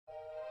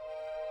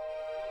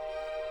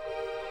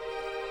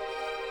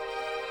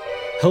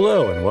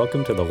Hello, and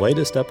welcome to the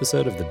latest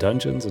episode of the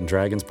Dungeons &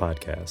 Dragons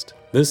podcast.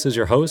 This is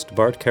your host,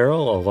 Bart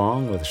Carroll,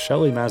 along with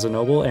Shelley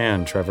Mazanoble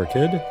and Trevor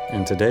Kidd.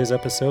 In today's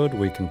episode,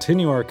 we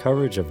continue our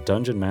coverage of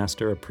Dungeon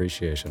Master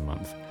Appreciation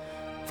Month.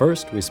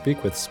 First, we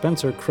speak with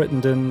Spencer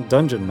Crittenden,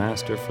 Dungeon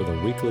Master for the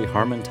weekly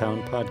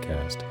Harmontown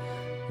podcast.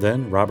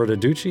 Then, Robert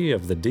Aducci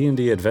of the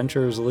D&D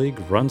Adventurers League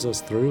runs us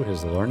through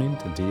his Learning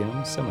to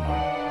DM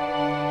seminar.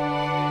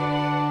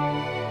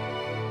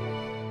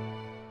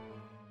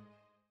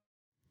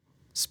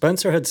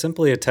 Spencer had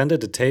simply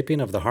attended a taping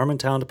of the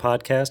Harmontown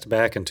podcast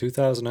back in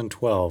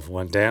 2012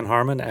 when Dan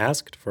Harmon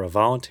asked for a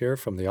volunteer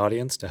from the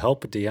audience to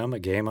help DM a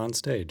game on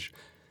stage.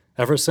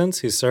 Ever since,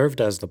 he's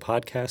served as the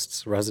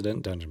podcast's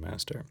resident Dungeon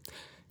Master.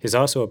 He's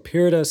also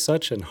appeared as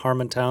such in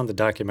Harmontown the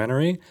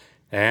documentary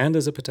and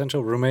as a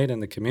potential roommate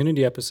in the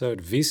community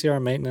episode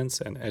VCR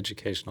Maintenance and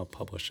Educational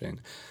Publishing.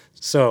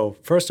 So,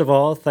 first of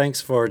all,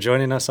 thanks for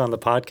joining us on the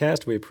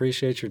podcast. We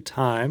appreciate your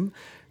time.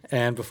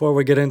 And before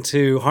we get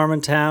into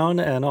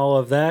Harmontown and all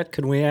of that,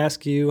 can we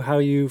ask you how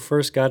you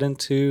first got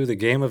into the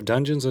game of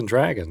Dungeons &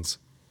 Dragons?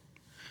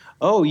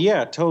 Oh,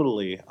 yeah,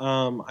 totally.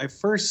 I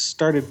first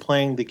started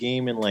playing the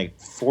game in,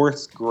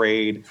 fourth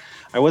grade.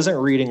 I wasn't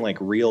reading,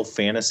 real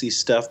fantasy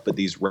stuff, but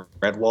these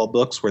Redwall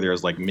books where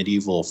there's,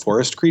 medieval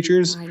forest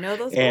creatures. I know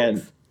those and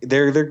books.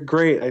 They're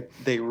great.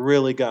 They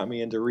really got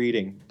me into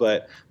reading.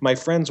 But my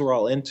friends were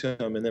all into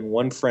them, and then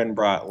one friend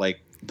brought,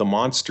 the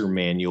monster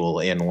manual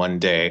in one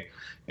day.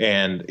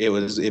 And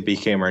it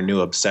became our new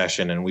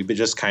obsession, and we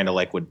just kind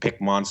of would pick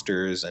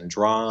monsters and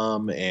draw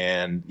them,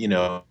 and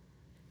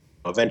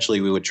eventually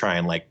we would try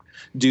and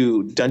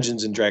do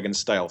Dungeons and Dragons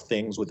style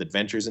things with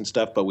adventures and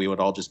stuff, but we would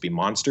all just be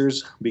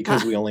monsters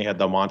because we only had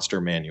the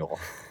monster manual.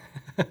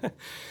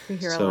 We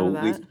hear a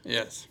lot of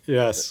that.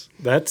 Yes,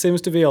 that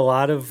seems to be a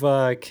lot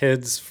of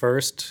kids'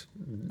 first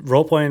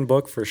role-playing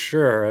book for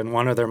sure, and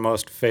one of their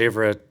most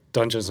favorite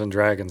Dungeons and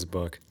Dragons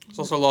book. There's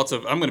also lots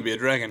of I'm going to be a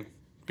dragon.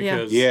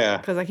 Because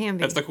because I can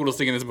be. That's the coolest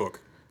thing in this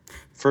book.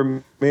 For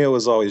me, it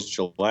was always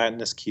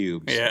gelatinous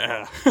cubes.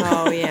 Yeah.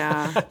 Oh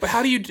yeah. But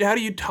how do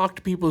you talk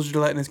to people's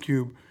gelatinous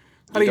cube?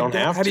 How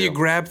do you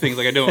grab things?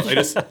 I don't.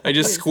 I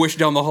just squish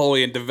down the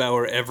hallway and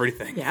devour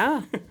everything.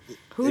 Yeah.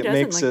 Who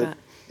doesn't like that?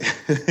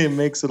 It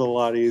makes it a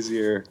lot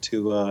easier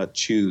to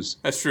choose.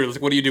 That's true.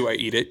 What do? I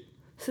eat it.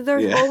 So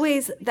there's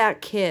always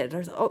that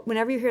kid.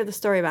 Whenever you hear the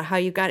story about how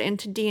you got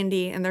into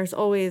D&D, and there's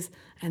always,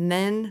 and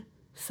then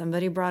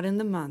somebody brought in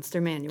the monster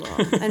manual.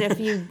 And if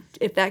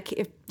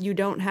you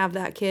don't have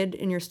that kid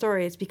in your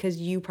story, it's because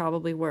you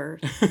probably were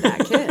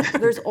that kid.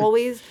 There's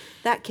always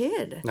that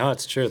kid. No,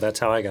 it's true. That's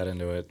how I got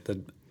into it.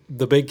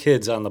 The big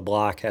kids on the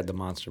block had the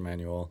monster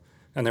manual,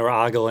 and they were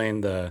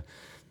ogling the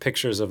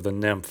pictures of the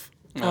nymph.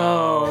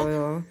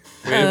 Oh.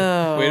 Way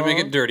to make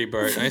it dirty,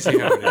 Bart. I see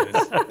how it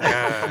is.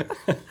 Yeah.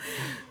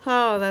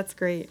 Oh, that's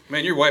great.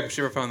 Man, your wife, if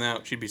she ever found that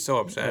out, she'd be so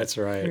upset. That's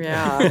right.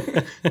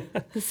 Yeah.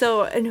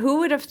 So, and who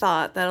would have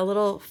thought that a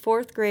little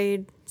fourth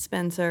grade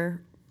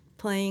Spencer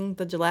playing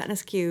the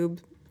gelatinous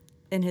cube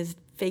in his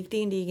fake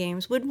D&D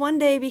games would one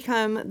day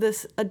become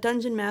a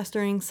dungeon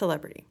mastering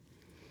celebrity?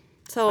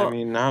 So I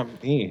mean,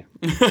 not me.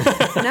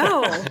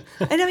 No.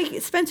 And I mean,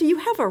 Spencer, you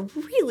have a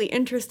really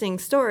interesting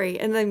story.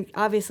 And then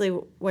obviously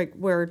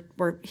we're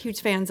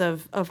huge fans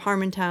of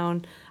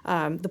Harmontown,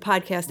 the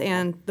podcast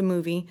and the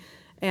movie.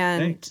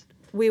 And Thanks.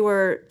 Watching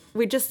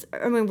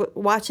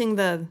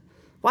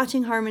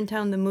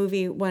Harmontown, the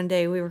movie one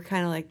day, we were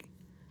kind of like,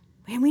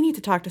 man, we need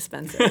to talk to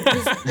Spencer.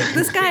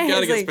 This guy You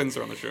gotta has get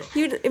Spencer on the show.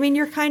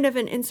 you're kind of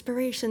an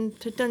inspiration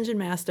to dungeon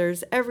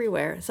masters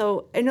everywhere.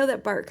 So I know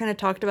that Bart kind of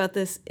talked about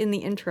this in the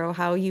intro,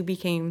 how you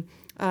became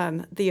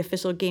the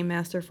official game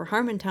master for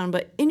Harmontown.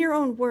 But in your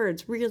own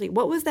words, really,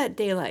 what was that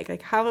day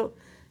like? How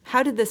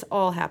did this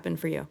all happen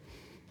for you?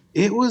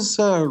 It was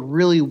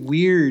really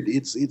weird.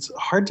 It's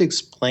hard to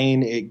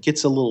explain. It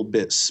gets a little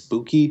bit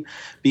spooky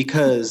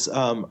because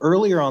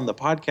earlier on the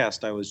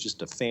podcast, I was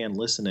just a fan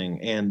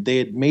listening, and they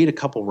had made a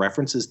couple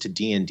references to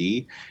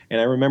D&D, and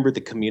I remembered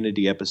the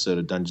community episode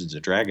of Dungeons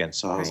 & Dragons.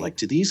 So I was like,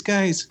 do these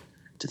guys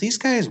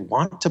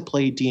want to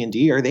play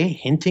D&D? Are they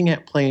hinting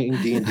at playing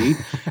D&D?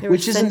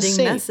 Which is insane.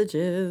 Sending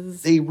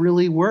messages. They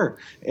really were.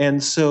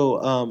 And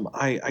so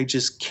I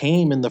just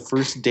came, and the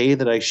first day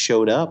that I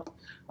showed up,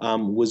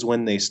 was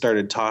when they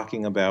started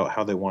talking about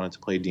how they wanted to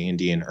play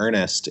D&D in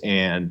earnest,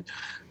 and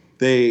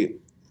they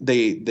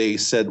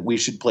said we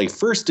should play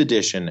first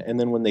edition. And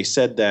then when they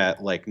said that,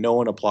 no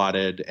one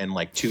applauded, and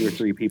 2 or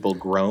 3 people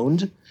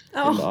groaned in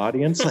the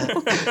audience.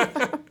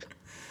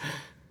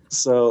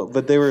 So,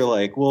 but they were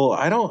like, well,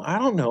 I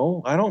don't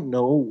know.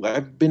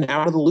 I've been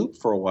out of the loop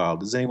for a while.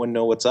 Does anyone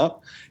know what's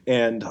up?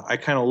 And I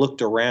kind of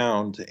looked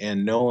around,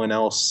 and no one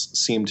else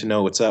seemed to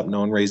know what's up.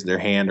 No one raised their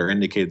hand or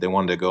indicated they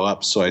wanted to go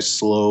up. So I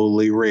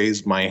slowly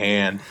raised my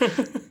hand,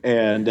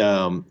 and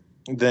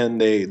then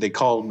they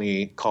called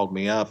me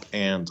up,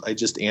 and I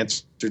just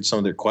answered some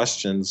of their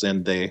questions,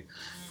 and they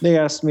they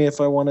asked me if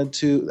I wanted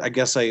to. I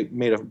guess I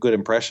made a good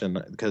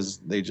impression because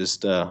they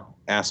just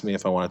asked me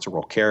if I wanted to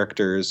roll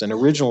characters. And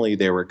originally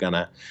they were going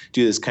to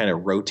do this kind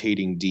of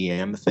rotating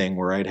DM thing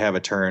where I'd have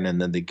a turn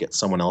and then they'd get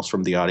someone else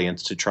from the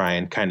audience to try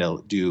and kind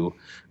of do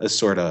a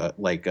sort of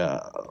like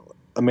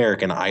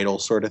American Idol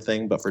sort of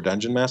thing, but for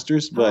Dungeon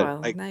Masters.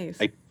 But nice.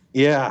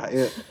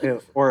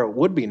 Or it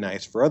would be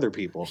nice for other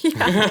people.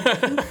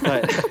 Yeah.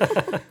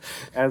 But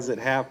as it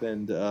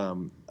happened,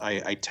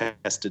 I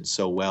tested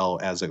so well,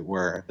 as it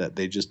were, that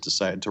they just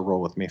decided to roll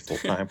with me full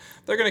time.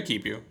 They're gonna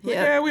keep you.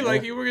 Yeah, we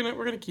like you.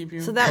 We're gonna keep you.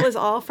 So that was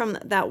all from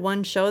that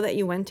one show that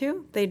you went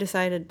to? They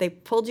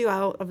pulled you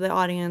out of the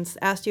audience,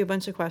 asked you a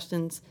bunch of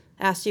questions,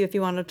 asked you if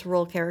you wanted to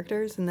roll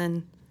characters, and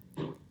then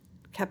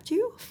kept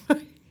you?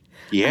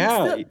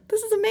 Yeah.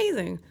 This is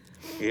amazing.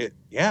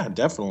 Yeah,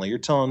 definitely. You're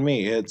telling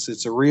me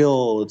it's a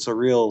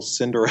real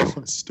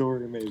Cinderella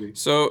story, maybe.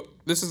 So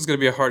this is going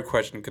to be a hard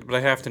question, but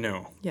I have to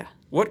know. Yeah.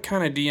 What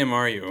kind of DM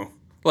are you?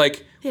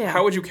 Like, yeah.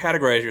 How would you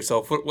categorize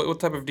yourself? What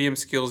type of DM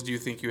skills do you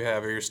think you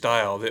have, or your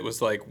style that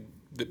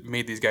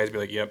made these guys be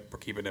like, yep, we're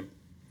keeping him?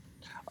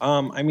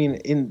 I mean,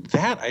 in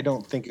that, I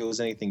don't think it was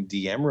anything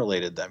DM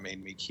related that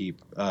made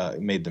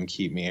them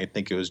keep me. I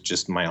think it was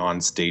just my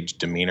on-stage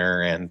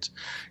demeanor and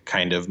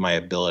kind of my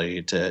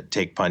ability to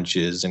take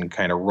punches and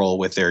kind of roll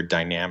with their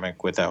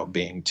dynamic without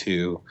being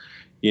too,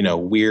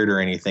 weird or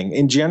anything.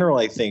 In general,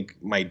 I think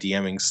my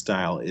DMing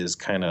style is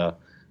kind of,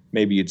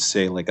 maybe you'd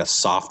say like a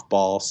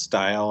softball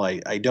style.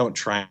 I don't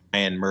try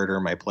and murder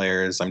my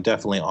players. I'm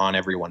definitely on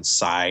everyone's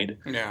side.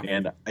 Yeah.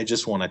 And I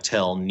just want to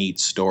tell neat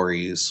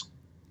stories.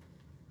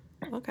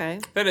 Okay.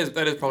 That is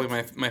probably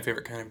my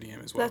favorite kind of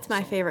DM as well. That's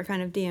my favorite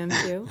kind of DM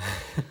too.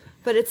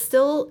 But it's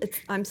still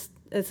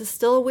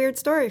a weird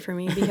story for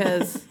me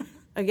because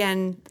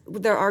again,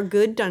 there are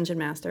good dungeon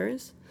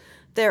masters.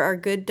 There are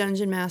good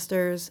dungeon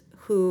masters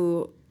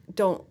who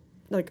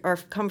are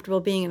comfortable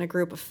being in a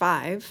group of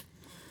 5.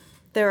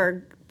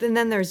 And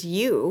then there's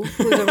you,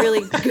 who's a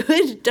really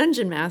good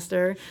dungeon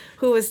master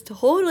who is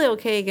totally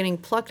okay getting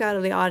plucked out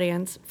of the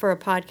audience for a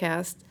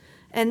podcast.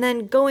 And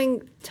then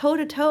going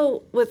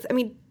toe-to-toe with,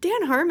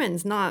 Dan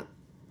Harmon's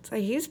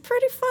he's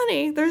pretty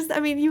funny.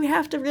 You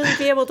have to really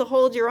be able to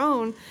hold your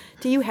own.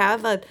 Do you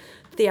have a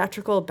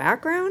theatrical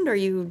background, or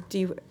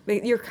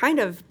you're kind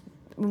of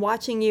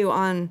watching you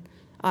on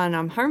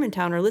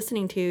Harmontown or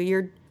listening to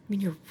you,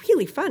 you're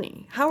really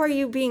funny. How are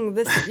you being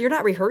this? You're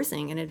not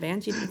rehearsing in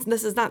advance.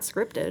 This is not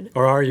scripted.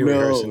 Or are you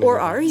rehearsing? Or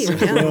are you?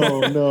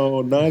 Yeah.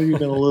 No, not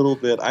even a little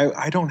bit.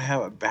 I don't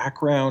have a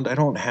background. I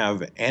don't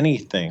have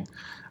anything.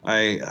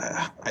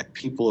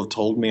 People have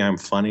told me I'm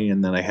funny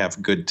and that I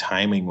have good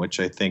timing, which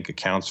I think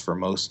accounts for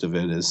most of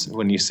it. Is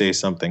when you say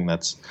something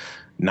that's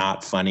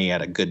not funny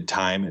at a good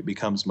time, it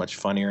becomes much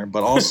funnier.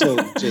 But also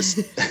just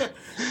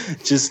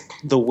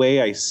the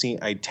way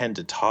I tend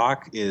to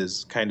talk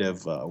is kind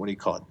of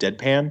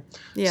deadpan.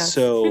 Yeah.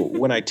 So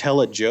when I tell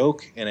a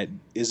joke and it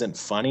isn't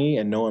funny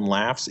and no one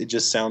laughs, it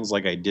just sounds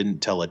like I didn't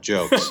tell a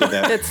joke. So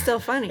that's still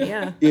funny.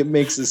 Yeah. It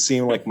makes it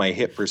seem like my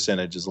hit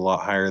percentage is a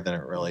lot higher than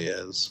it really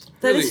is.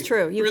 That is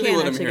true. You really can't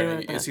let actually him get hear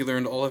at that. is he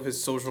learned all of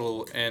his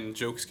social and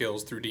joke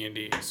skills through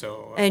D&D.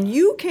 So and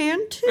you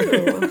can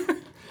too.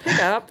 Pick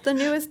up the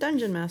newest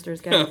Dungeon Masters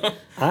guide.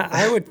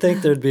 I would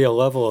think there'd be a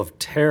level of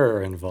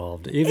terror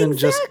involved. Even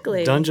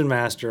exactly. Just dungeon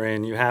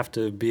mastering, you have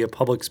to be a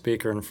public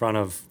speaker in front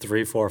of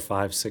 3, 4,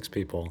 5, 6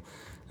 people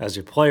as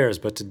your players,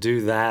 but to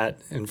do that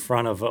in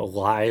front of a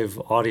live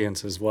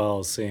audience as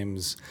well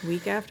seems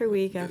week after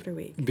week after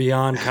week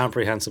beyond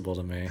comprehensible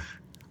to me.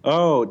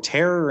 Oh,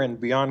 terror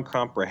and beyond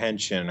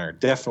comprehension are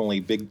definitely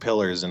big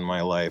pillars in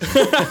my life.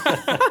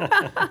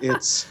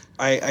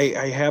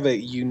 I have a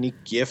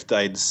unique gift,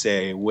 I'd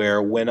say,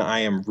 where when I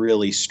am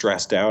really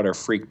stressed out or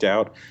freaked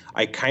out,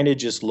 I kind of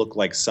just look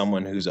like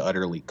someone who's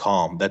utterly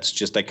calm.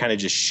 I kind of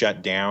just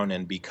shut down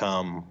and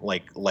become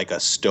like a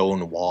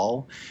stone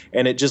wall.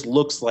 And it just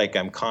looks like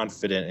I'm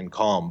confident and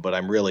calm, but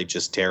I'm really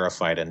just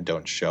terrified and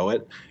don't show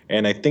it.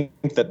 And I think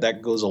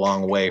that goes a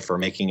long way for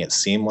making it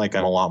seem like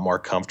I'm a lot more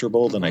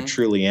comfortable than I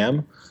truly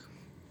am.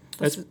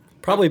 It's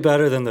probably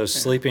better than those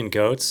sleeping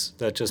goats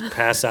that just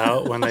pass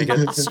out when they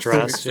get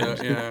stressed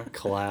and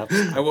collapse.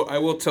 I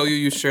will tell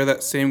you share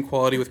that same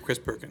quality with Chris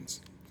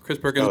Perkins. Chris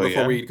Perkins,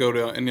 before we go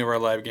to any of our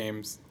live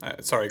games,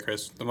 sorry,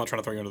 Chris, I'm not trying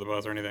to throw you under the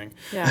bus or anything.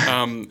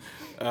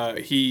 Yeah.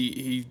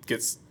 He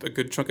gets a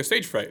good chunk of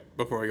stage fright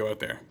before we go out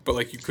there,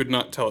 but you could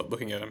not tell it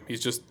looking at him.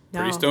 He's just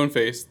pretty stone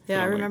faced.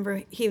 Yeah, I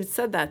remember he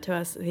said that to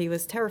us. He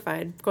was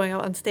terrified going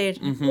out on stage.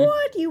 Mm-hmm.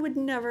 What? You would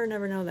never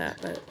know that,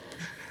 but.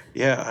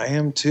 Yeah, I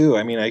am too.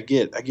 I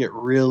get what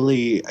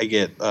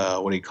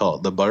do you call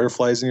it? The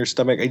butterflies in your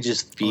stomach. I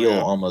just feel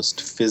almost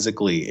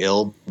physically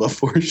ill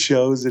before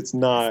shows. It's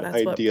not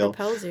ideal. What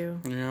propels you.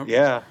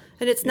 Yeah.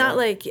 And it's not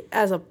like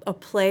as a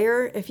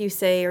player, if you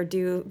say or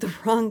do the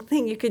wrong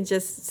thing, you could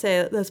just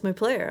say, that's my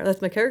player,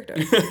 that's my character.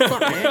 It's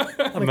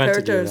not me. My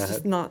character is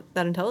just not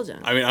that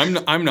intelligent.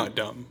 I'm not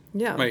dumb.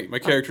 Yeah. My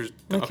character's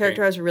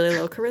character has really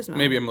low charisma.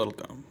 Maybe I'm a little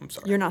dumb. I'm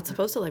sorry. You're not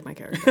supposed to like my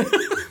character.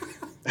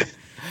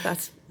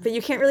 But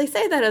you can't really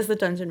say that as the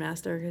dungeon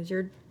master because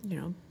you're,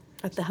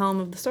 at the helm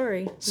of the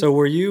story. So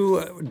were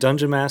you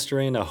dungeon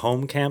mastering a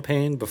home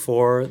campaign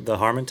before the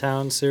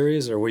Harmontown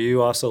series, or were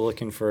you also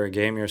looking for a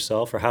game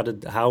yourself, or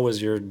how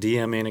was your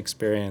DMing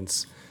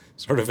experience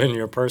sort of in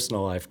your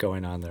personal life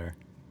going on there?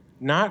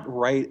 Not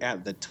right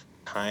at the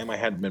time. I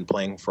hadn't been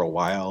playing for a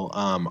while.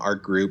 Our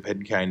group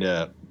had kind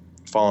of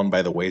fallen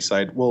by the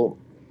wayside. Well,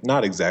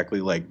 not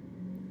exactly. Like,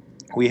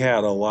 we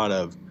had a lot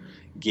of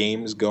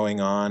games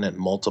going on at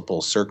multiple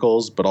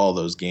circles, but all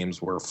those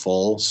games were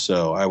full,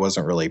 so I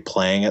wasn't really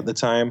playing at the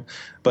time.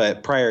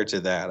 But prior to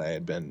that, I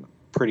had been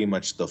pretty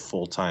much the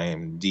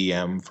full-time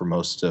DM for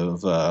most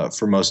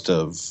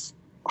of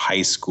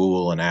high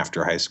school and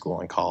after high school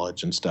and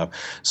college and stuff.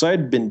 So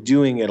I'd been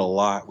doing it a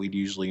lot. We'd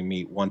usually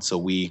meet once a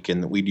week,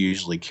 and we'd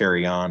usually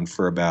carry on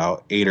for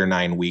about 8 or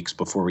 9 weeks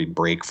before we'd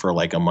break for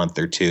like a month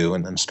or two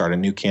and then start a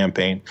new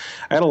campaign.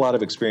 I had a lot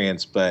of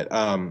experience, but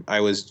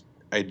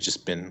I'd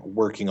just been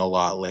working a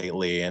lot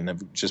lately, and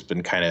I've just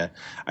been I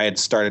had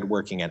started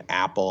working at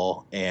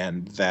Apple,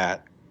 and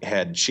that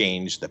had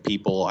changed the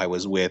people I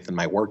was with and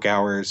my work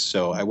hours,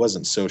 so I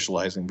wasn't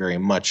socializing very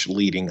much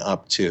leading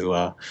up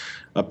to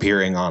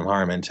appearing on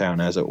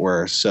Harmontown, as it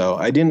were. So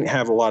I didn't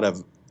have a lot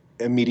of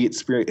immediate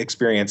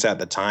experience at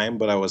the time,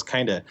 but I was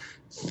kind of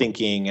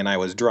thinking, and I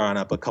was drawing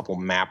up a couple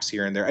maps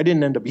here and there. I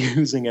didn't end up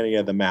using any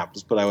of the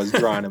maps, but I was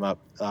drawing them up,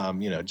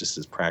 just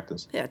as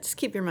practice. Yeah, just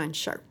keep your mind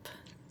sharp.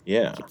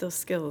 Yeah. Keep those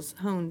skills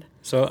honed.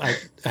 So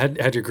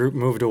had your group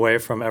moved away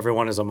from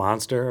everyone is a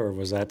monster, or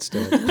was that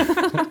still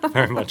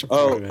very much a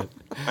part of it?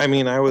 I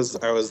mean, I was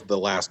the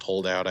last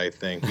holdout, I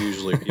think.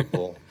 Usually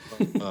people,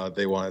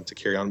 they wanted to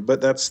carry on.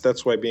 But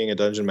that's why being a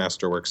dungeon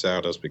master works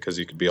out, is because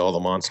you could be all the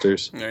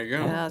monsters. There you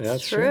go. Yeah,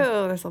 that's true.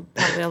 There's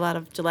probably a lot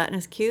of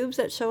gelatinous cubes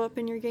that show up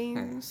in your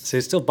games. See,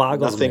 it still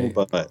boggles Nothing me.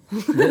 but.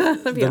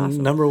 That'd be The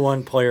awesome. number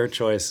one player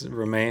choice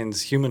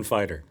remains human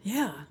fighter.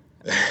 Yeah.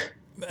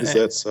 Is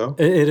that so?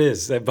 It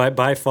is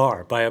by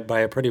far, by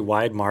a pretty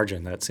wide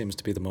margin. That seems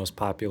to be the most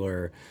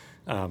popular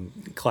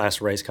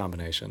class race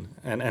combination,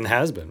 and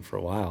has been for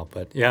a while.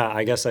 But yeah,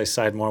 I guess I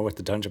side more with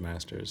the dungeon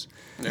masters.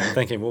 Yeah. I'm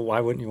thinking, well, why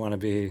wouldn't you want to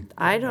be?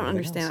 I don't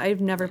understand.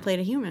 I've never played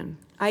a human.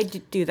 I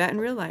do that in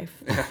real life.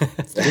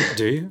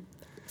 Do you?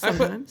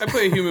 Sometimes. I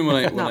play a human when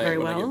I very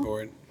when I well. get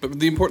bored. But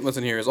the important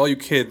lesson here is all you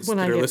kids When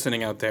that I are get-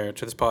 listening out there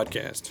to this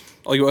podcast,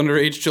 all you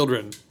underage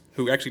children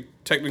who actually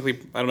technically,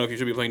 I don't know if you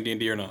should be playing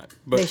D&D or not,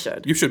 but They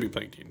should. You should be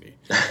playing D&D.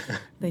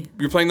 They-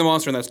 You're playing the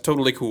monster, and that's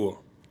totally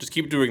cool. Just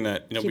keep doing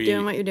that. And Keep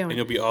doing what you're doing. And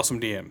you'll be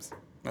awesome DMs.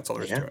 That's all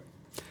there is Yeah. to it.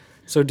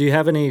 So, do you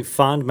have any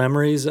fond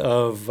memories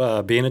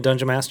of being a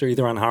dungeon master,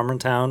 either on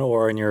Harmontown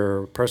or in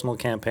your personal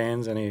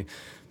campaigns? Any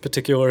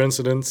particular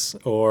incidents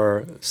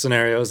or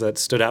scenarios that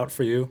stood out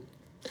for you?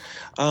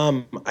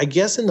 I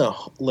guess in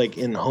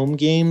home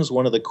games,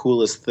 one of the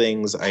coolest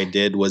things I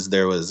did was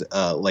there was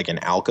an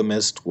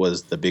alchemist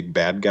was the big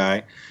bad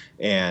guy,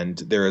 and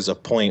there is a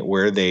point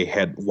where they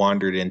had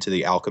wandered into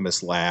the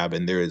alchemist lab,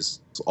 and there's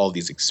all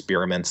these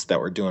experiments that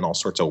were doing all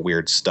sorts of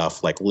weird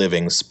stuff like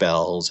living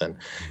spells and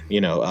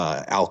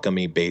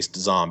alchemy based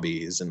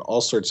zombies and all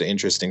sorts of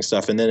interesting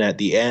stuff. And then at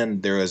the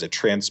end there was a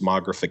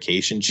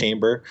transmogrification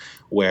chamber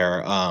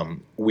where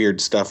weird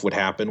stuff would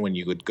happen when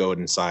you would go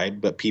inside,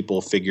 but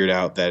people figured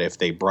out that if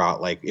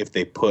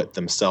they put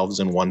themselves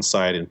in one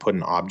side and put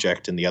an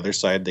object in the other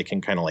side, they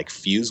can kind of like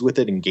fuse with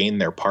it and gain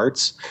their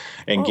parts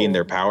and gain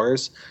their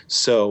powers.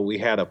 So we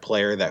had a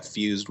player that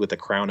fused with a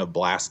crown of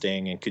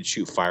blasting and could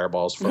shoot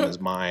fireballs from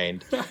his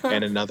mind,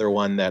 and another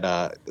one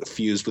that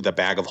fused with a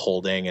bag of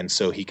holding, and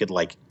so he could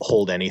like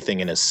hold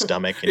anything in his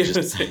stomach and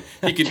just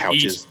he could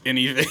couches. eat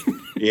anything.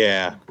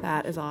 Yeah.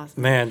 That is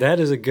awesome. Man, that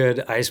is a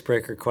good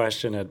icebreaker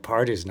question at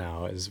parties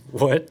now, is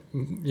what,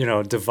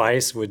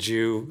 device would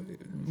you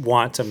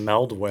want to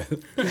meld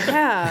with?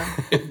 Yeah.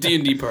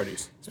 D&D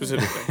parties,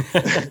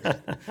 specifically.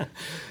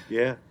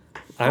 Yeah.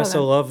 I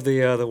also love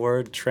the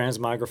word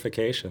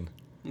transmogrification.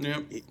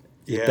 Yep.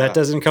 Yeah. That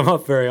doesn't come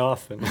up very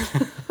often.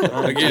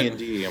 Again,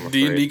 D&D, I'm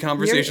D&D afraid.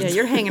 conversations.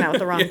 You're hanging out with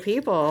the wrong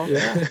people.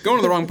 Going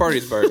to the wrong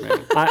parties, Bart,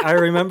 man. I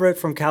remember it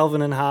from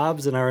Calvin and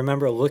Hobbes, and I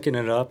remember looking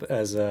it up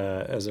as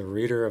a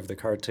reader of the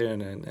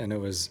cartoon, and it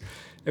was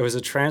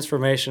a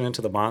transformation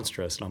into the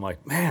monstrous, and I'm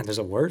like, man, there's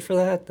a word for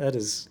that?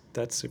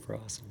 That's super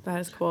awesome.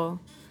 That is cool.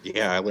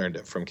 Yeah, I learned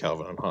it from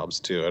Calvin and Hobbes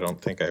too. I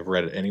don't think I've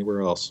read it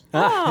anywhere else. Oh,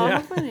 how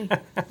funny.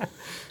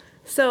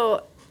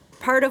 So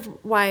part of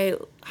why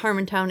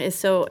Harmontown is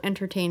so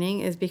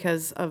entertaining is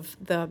because of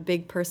the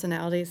big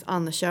personalities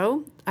on the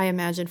show. I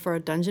imagine for a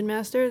dungeon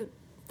master,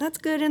 that's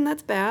good and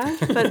that's bad.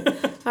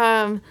 But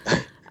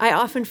I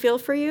often feel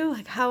for you,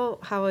 like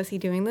how is he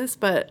doing this?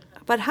 But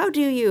how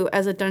do you,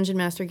 as a dungeon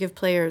master, give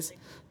players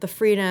the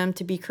freedom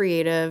to be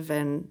creative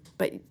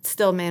but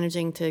still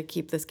managing to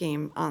keep this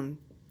game on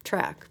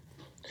track?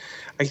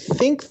 I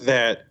think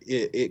that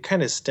it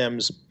kind of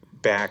stems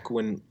back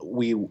when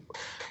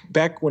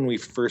we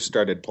first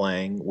started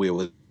playing.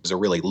 It a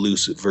really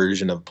loose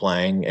version of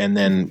playing, and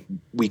then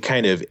we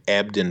kind of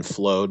ebbed and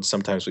flowed.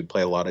 Sometimes we'd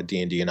play a lot of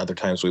D&D and other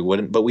times we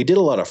wouldn't, but we did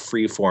a lot of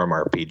free-form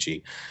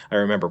RPG. I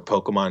remember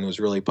Pokemon was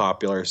really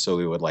popular, so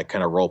we would like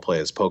kind of role play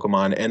as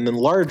Pokemon, and then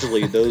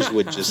largely those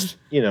would just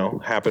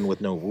happen with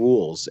no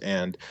rules,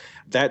 and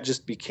that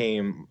just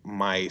became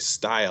my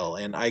style.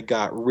 And I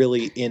got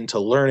really into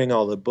learning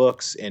all the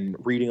books and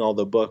reading all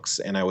the books,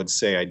 and I would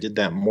say I did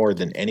that more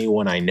than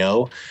anyone I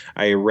know.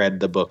 I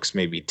read the books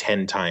maybe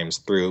 10 times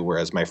through,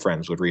 whereas my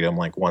friends would read them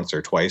like once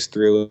or twice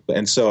through.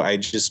 And so I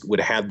just would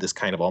have this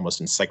kind of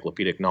almost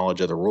encyclopedic knowledge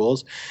of the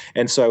rules.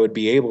 And so I would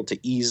be able to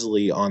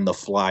easily on the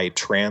fly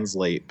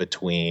translate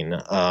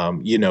between,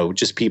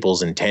 just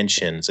people's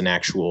intentions and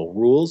actual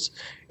rules.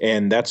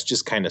 And that's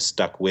just kind of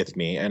stuck with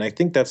me. And I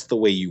think that's the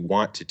way you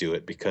want to do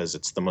it, because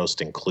it's the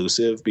most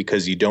inclusive,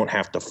 because you don't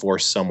have to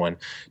force someone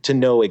to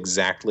know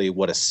exactly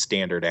what a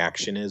standard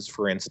action is,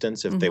 for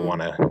instance, if they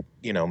want to,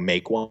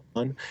 make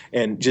one,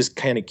 and just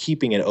kind of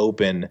keeping it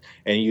open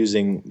and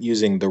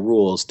using the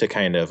rules to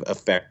kind of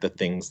affect the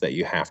things that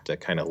you have to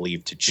kind of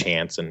leave to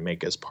chance and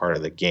make as part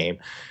of the game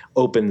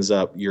opens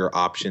up your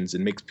options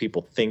and makes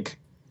people think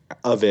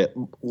of it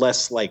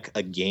less like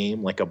a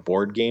game, like a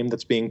board game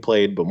that's being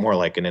played, but more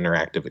like an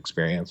interactive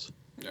experience.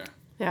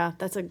 Yeah,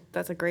 that's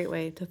a great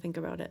way to think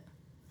about it.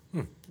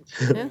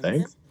 Yeah.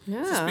 Thanks.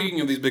 Yeah. So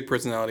speaking of these big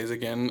personalities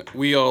again,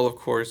 we all, of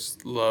course,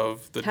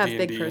 love the Have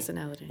D&D. big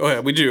personalities. Oh yeah,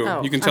 we do.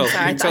 Oh, You can tell. I'm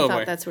sorry. You can tell I by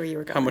thought that's where you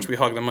were going. how much we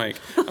hog the mic.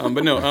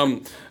 But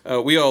no,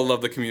 we all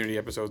love the community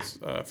episodes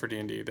for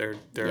D&D. They're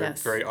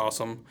Yes. very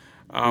awesome.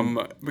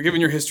 But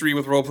given your history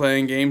with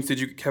role-playing games, did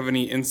you have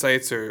any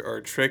insights or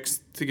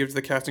tricks to give to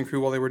the cast and crew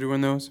while they were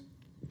doing those?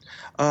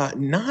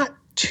 Not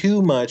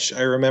too much.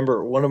 I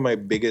remember one of my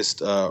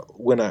biggest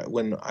when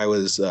I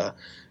was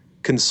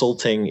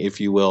consulting, if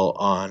you will,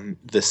 on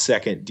the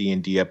second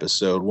D&D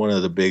episode. One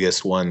of the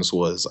biggest ones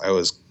was I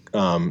was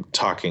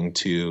talking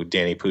to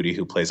Danny Pudi,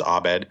 who plays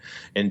Abed,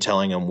 and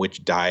telling him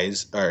which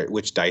dice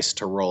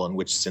to roll in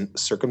which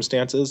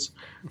circumstances.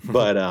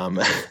 But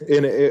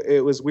and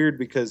it was weird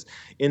because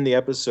in the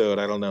episode,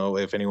 I don't know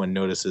if anyone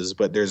notices,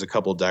 but there's a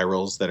couple die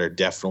rolls that are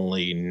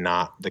definitely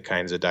not the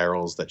kinds of die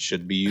rolls that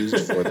should be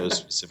used for those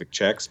specific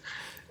checks.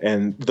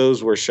 And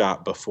those were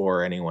shot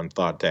before anyone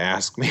thought to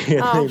ask me.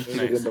 And they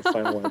made it in the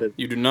final edit.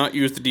 You do not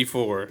use the D4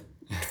 for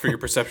your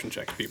perception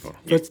checks, people.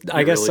 But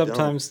I guess really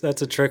sometimes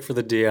that's a trick for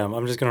the DM.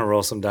 I'm just going to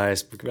roll some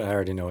dice because I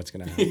already know what's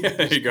going to happen. Yeah,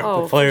 there you go.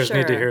 Oh, The players for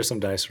need to sure. hear some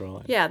dice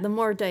rolling. Yeah, the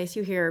more dice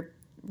you hear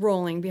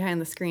rolling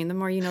behind the screen, the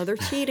more you know they're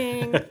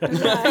cheating.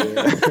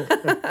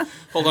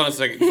 Hold on a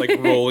second. It's like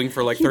rolling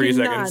for like 30 you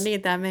do seconds. not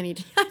need that many.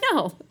 I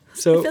know.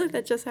 So- I feel like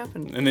that just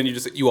happened. And then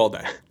you all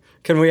die.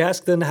 Can we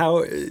ask then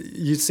how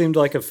you seemed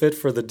like a fit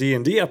for the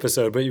D&D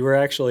episode, but you were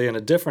actually in a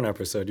different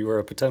episode. You were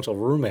a potential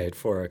roommate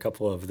for a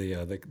couple of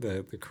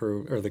the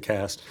crew or the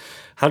cast.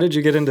 How did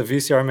you get into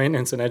VCR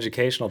maintenance and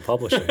educational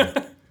publishing?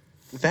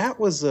 It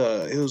was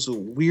a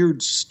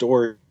weird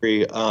story.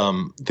 We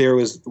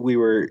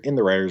were in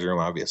the writer's room,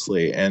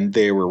 obviously, and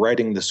they were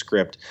writing the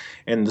script,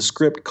 and the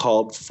script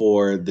called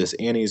for this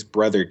Annie's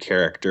brother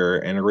character,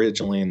 and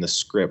originally in the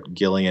script,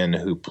 Gillian,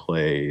 who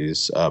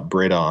plays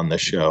Britta on the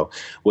show,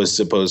 was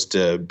supposed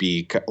to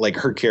be, like,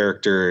 her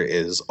character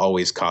is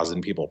always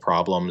causing people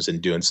problems and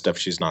doing stuff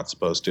she's not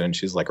supposed to, and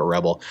she's like a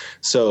rebel.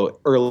 So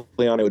early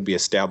on, it would be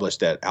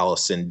established that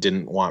Allison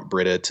didn't want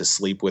Britta to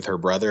sleep with her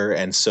brother,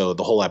 and so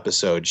the whole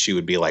episode, she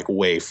would be like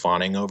way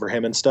fawning over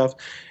him and stuff.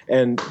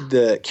 And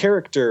the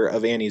character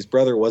of Annie's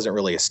brother wasn't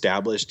really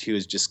established. He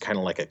was just kind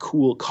of like a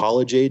cool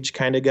college age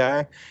kind of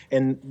guy.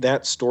 And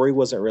that story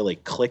wasn't really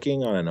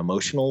clicking on an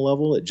emotional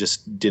level. It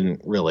just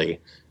didn't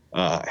really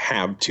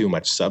have too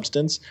much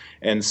substance.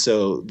 And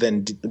so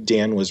then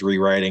Dan was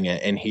rewriting it,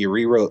 and he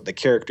rewrote the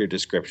character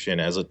description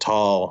as a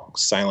tall,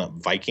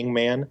 silent Viking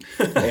man.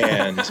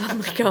 And Oh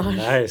my gosh.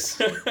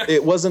 Nice.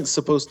 it wasn't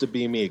supposed to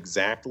be me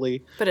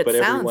exactly. But it sounds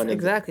everyone in-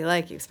 exactly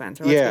like you,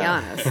 Spencer. Let's be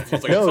honest.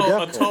 It's like No, a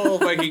definitely. tall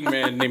Viking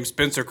man named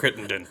Spencer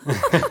Crittenden.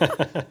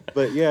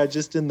 But yeah,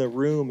 just in the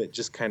room, it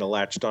just kind of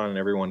latched on, and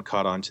everyone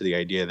caught on to the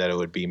idea that it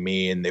would be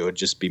me, and they would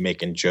just be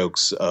making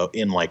jokes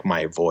in like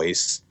my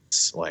voice,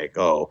 like,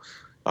 "Oh,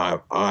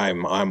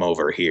 I'm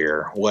over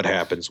here. What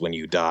happens when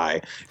you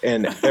die?"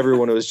 And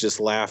everyone was just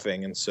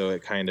laughing, and so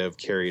it kind of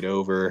carried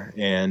over,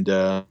 and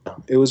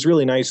it was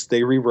really nice.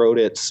 They rewrote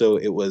it so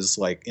it was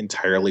like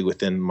entirely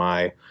within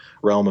my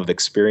realm of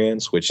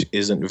experience, which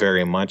isn't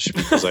very much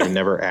because I've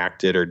never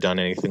acted or done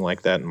anything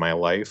like that in my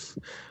life.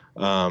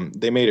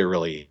 They made it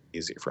really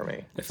easy for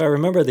me. If I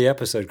remember the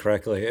episode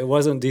correctly, it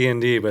wasn't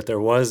D&D, but there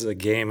was a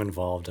game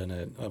involved in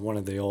it, one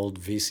of the old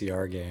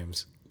VCR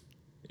games.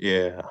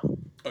 Yeah.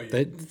 Oh,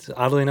 yeah.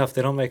 Oddly enough,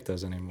 they don't make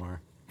those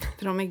anymore.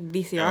 They don't make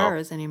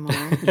VCRs anymore.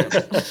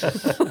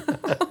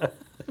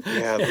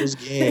 Yeah, those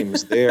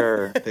games, they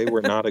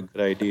were not a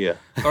good idea.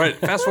 All right,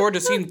 fast forward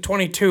to scene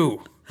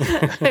 22.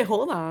 Hey,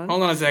 hold on.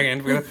 Hold on a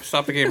second. We're going to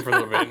stop the game for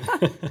a little bit.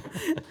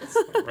 It's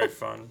not very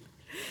fun.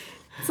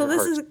 So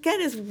this is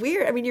again is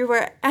weird. I mean, you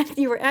were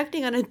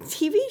acting on a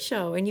TV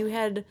show and you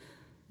had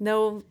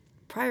no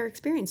prior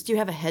experience. Do you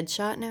have a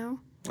headshot now?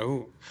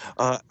 Oh.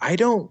 I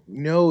don't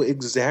know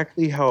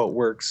exactly how it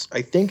works.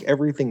 I think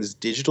everything's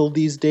digital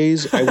these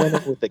days. I went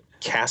in with a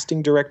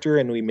casting director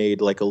and we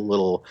made like a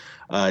little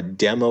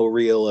demo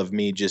reel of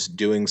me just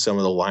doing some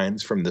of the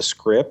lines from the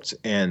script.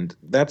 And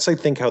that's, I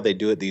think, how they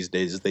do it these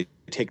days is they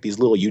take these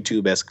little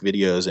YouTube-esque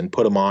videos and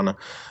put them on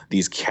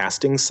these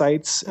casting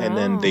sites and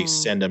then they Oh.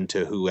 send them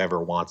to whoever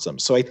wants them.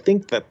 So I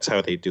think that's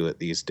how they do it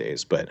these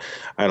days. But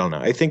I don't know.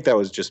 I think that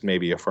was just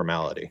maybe a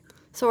formality.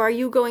 So are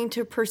you going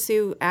to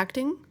pursue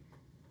acting?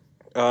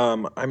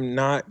 I'm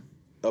not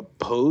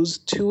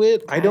opposed to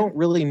it. I Okay. don't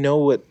really know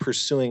what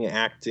pursuing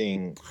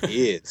acting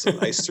is.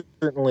 I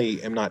certainly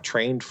am not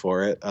trained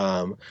for it.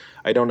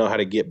 I don't know how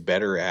to get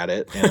better at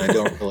it, and I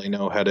don't really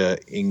know how to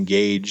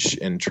engage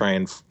and try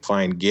and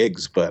find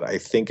gigs. But I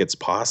think it's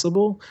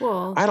possible.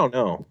 Well, I don't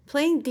know.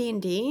 playing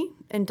D&D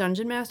and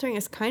dungeon mastering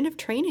is kind of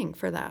training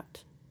for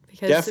that.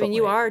 Because I mean, Definitely.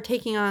 you are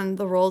taking on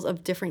the roles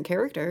of different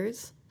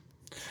characters.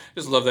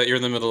 Just love that you're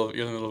in the middle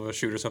of a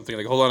shoot or something.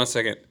 Like, hold on a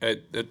second.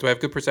 Do I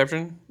have good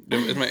perception?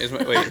 Wait?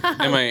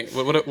 Am I?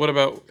 What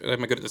about?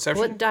 Am I good at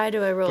deception? What die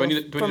do I roll Do I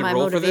need for to my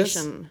roll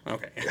motivation? for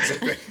this?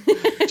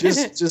 Okay.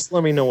 Just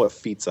let me know what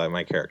feats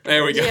my character.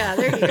 There we go. Yeah,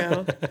 there you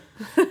go.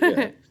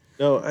 Yeah.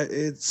 No,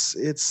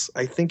 it's.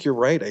 I think you're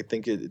right. I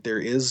think there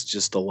is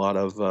just a lot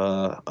of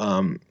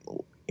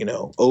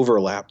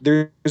overlap.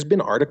 There's been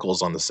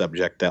articles on the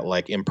subject that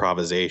like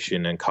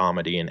improvisation and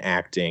comedy and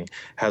acting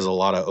has a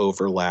lot of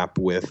overlap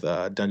with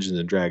Dungeons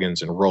and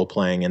Dragons and role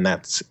playing, and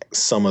that's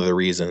some of the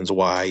reasons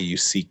why you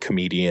see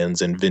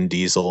comedians and Vin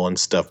Diesel and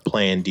stuff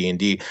playing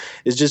D&D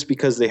is just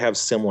because they have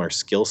similar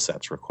skill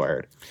sets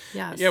required.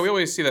 Yes. Yeah, we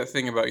always see that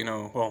thing about,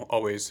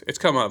 always. It's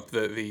come up,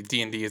 the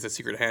D&D is a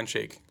secret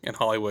handshake in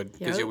Hollywood.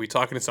 Because Yep. you'll be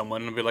talking to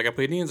someone and be like, I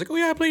play D&D. It's like, oh,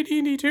 yeah, I play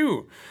D&D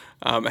too.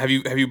 Have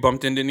you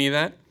bumped into any of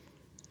that?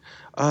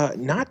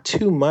 Not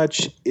too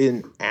much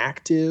in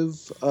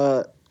active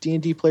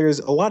D&D players.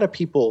 A lot of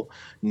people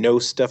know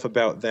stuff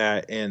about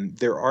that, and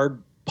there are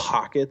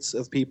pockets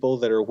of people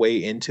that are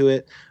way into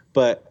it.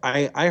 But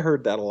I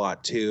heard that a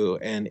lot too,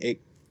 and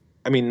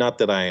not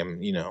that I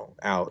am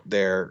out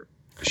there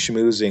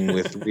schmoozing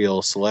with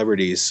real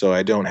celebrities, so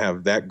I don't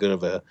have that good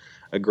of a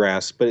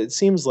grasp. But it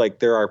seems like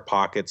there are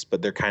pockets,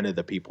 but they're kind of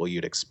the people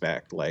you'd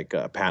expect, like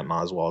Patton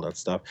Oswalt and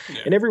stuff.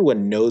 Yeah. And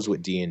everyone knows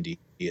what D&D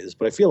is,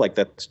 but I feel like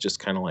that's just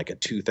kind of like a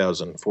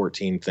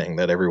 2014 thing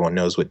that everyone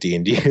knows what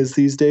D&D is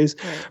these days.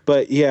 Right.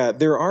 But yeah,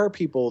 there are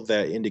people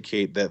that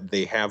indicate that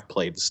they have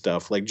played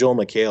stuff. Like Joel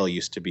McHale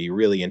used to be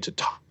really into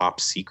Top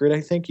Secret,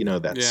 I think,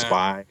 that Yeah.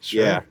 spy.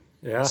 Sure. Yeah.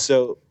 Yeah.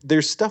 So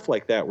there's stuff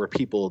like that where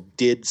people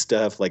did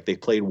stuff like they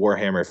played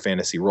Warhammer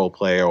Fantasy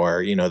Roleplay,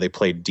 or they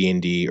played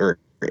D&D or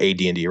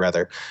AD&D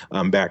rather,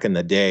 back in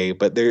the day.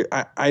 But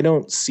I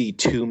don't see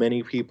too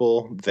many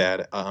people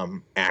that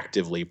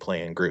actively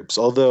play in groups,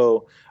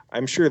 although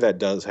I'm sure that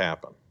does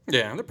happen.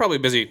 Yeah, they're probably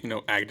busy,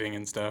 acting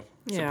and stuff.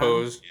 Yeah.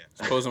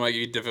 Suppose it might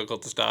be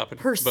difficult to stop and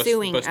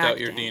Pursuing bust out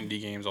your acting. D&D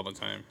games all the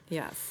time.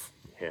 Yes.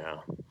 Yeah,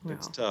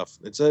 it's Wow. tough.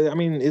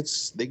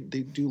 They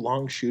do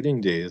long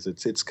shooting days.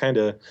 It's kind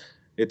of,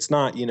 it's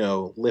not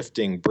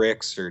lifting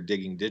bricks or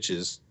digging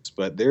ditches,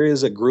 but there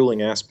is a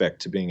grueling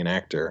aspect to being an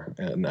actor.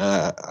 And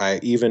I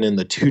even in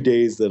the 2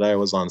 days that I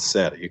was on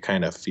set, you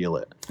kind of feel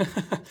it.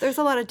 There's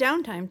a lot of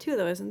downtime too,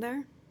 though, isn't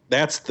there?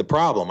 That's the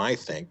problem, I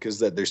think, is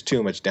that there's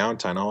too much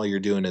downtime. All you're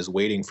doing is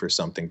waiting for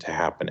something to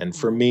happen. And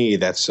for me,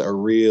 that's a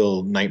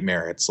real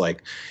nightmare. It's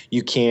like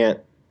you can't,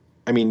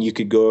 you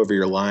could go over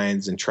your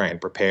lines and try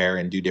and prepare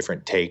and do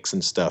different takes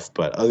and stuff.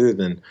 But other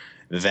than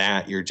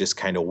that, you're just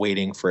kind of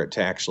waiting for it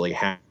to actually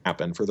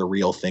happen, for the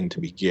real thing to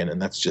begin. And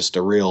that's just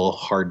a real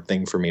hard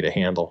thing for me to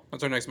handle.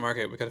 That's our next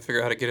market. We got to figure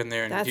out how to get in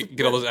there and That's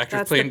get all those actors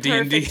that's playing the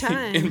D&D perfect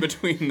time in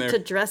between their to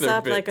dress their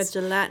up like a bits.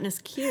 gelatinous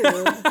cube,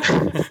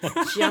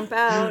 jump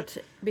out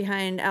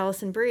behind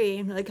Allison Brie,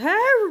 and be like,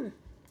 "Hey,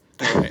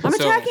 Right. I'm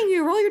So- attacking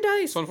you! Roll your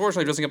dice." So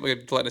unfortunately, dressing up like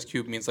a gelatinous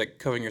cube means like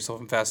covering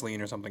yourself in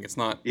Vaseline or something. It's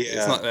not. It's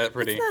Yeah. not that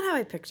pretty. That's not how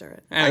I picture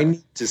it. Yeah. I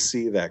need to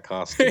see that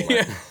costume.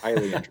 Yeah. I'm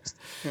highly interested.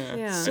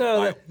 Yeah.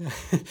 So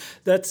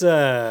that's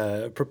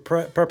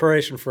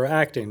preparation for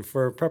acting.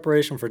 For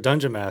preparation for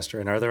dungeon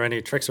mastering, are there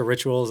any tricks or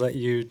rituals that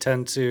you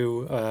tend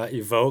to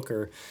evoke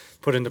or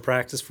put into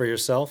practice for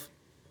yourself?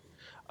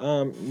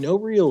 No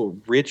real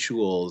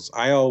rituals.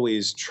 I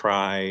always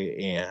try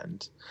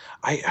and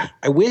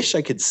I wish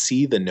I could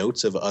see the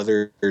notes of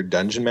other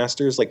dungeon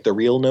masters, like the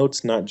real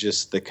notes, not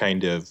just the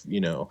kind of,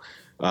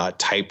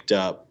 typed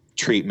up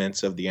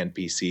treatments of the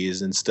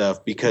NPCs and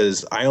stuff,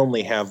 because I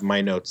only have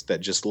my notes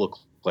that just look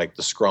like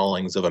the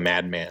scrawlings of a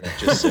madman. It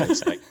just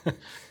says like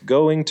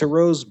going to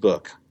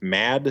Rosebook,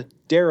 Mad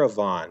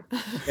Darravon.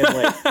 And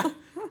like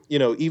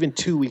even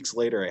 2 weeks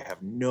later, I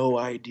have no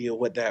idea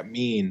what that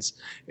means.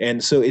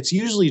 And so it's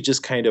usually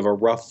just kind of a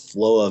rough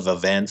flow of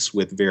events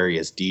with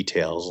various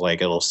details.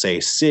 Like it'll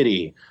say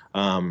city,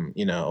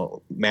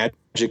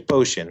 magic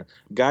potion,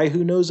 guy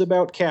who knows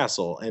about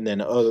castle. And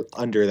then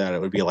under that,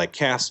 it would be like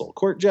castle,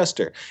 court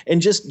jester.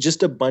 And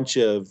just a bunch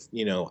of,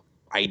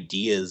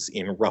 ideas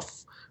in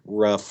rough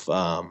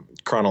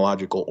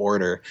chronological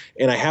order.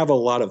 And I have a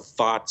lot of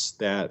thoughts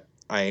that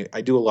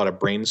I do a lot of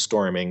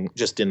brainstorming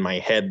just in my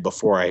head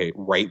before I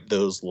write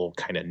those little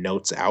kind of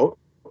notes out.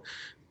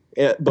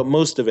 But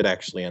most of it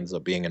actually ends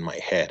up being in my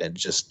head. And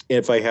just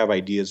if I have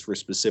ideas for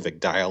specific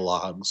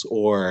dialogues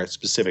or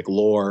specific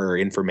lore or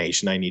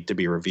information I need to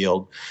be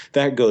revealed,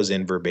 that goes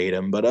in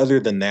verbatim. But other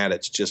than that,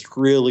 it's just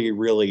really,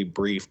 really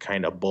brief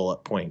kind of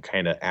bullet point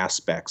kind of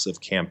aspects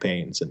of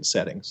campaigns and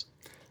settings.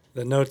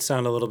 The notes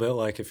sound a little bit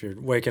like if you're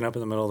waking up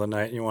in the middle of the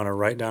night and you want to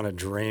write down a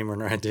dream or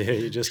an idea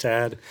you just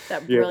had.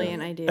 That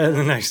brilliant idea. And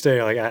the next day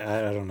you're like,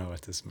 I don't know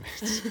what this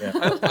means. Yeah.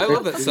 I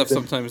love that stuff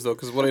sometimes, though,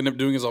 because what I end up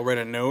doing is I'll write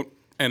a note,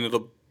 and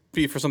it'll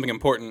be for something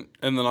important,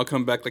 and then I'll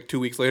come back like 2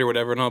 weeks later or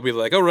whatever, and I'll be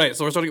like, all right,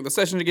 so we're starting the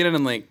session again, and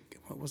I'm like,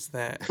 what was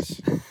that?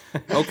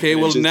 Okay,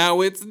 well,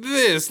 now it's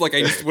this. Like,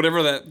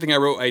 whatever that thing I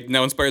wrote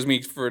now inspires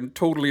me for a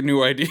totally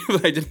new idea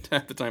that I didn't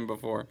have the time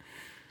before.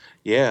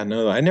 Yeah,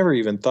 no, I never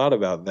even thought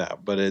about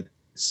that, but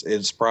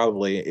it's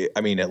probably,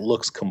 I mean, it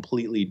looks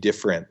completely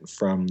different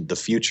from the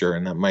future,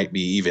 and that might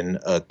be even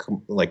a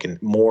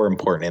more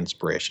important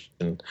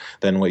inspiration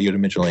than what you'd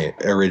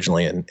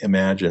originally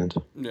imagined.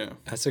 Yeah,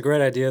 that's a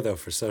great idea though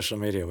for social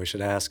media. We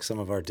should ask some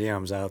of our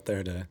DMs out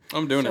there to.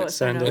 I'm doing it. As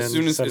soon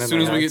as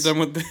we get done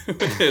with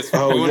this,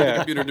 oh, we want yeah. the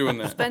computer doing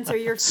that. Spencer,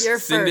 you're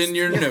first. Send in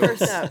your notes.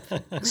 First up.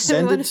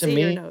 Send We it wanna to see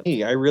your notes.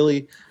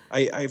 me.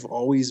 I've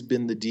always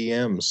been the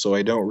DM, so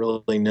I don't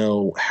really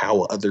know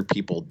how other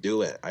people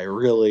do it. I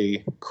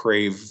really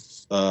crave,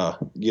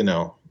 what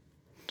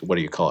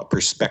do you call it,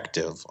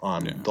 perspective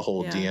on the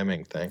whole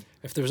DMing thing.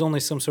 If there's only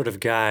some sort of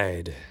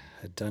guide,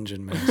 a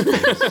Dungeon Master.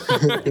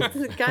 It's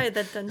a guide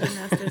that Dungeon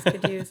Masters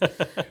could use.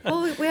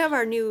 Well, we have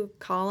our new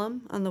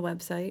column on the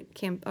website,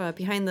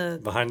 behind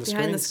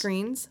the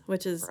screens,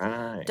 which is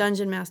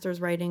Dungeon Masters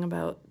writing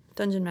about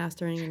dungeon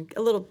mastering and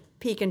a little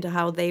peek into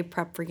how they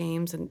prep for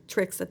games and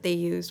tricks that they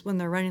use when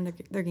they're running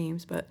their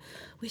games. But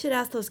we should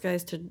ask those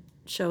guys to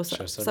show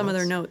some of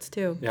their notes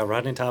too. Yeah,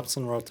 Rodney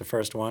Thompson wrote the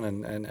first one,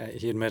 and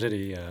he admitted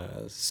he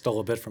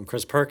stole a bit from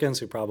Chris Perkins,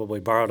 who probably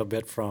borrowed a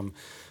bit from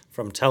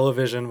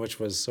television,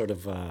 which was sort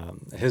of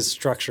his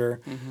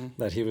structure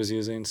that he was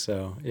using.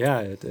 So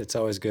yeah, it's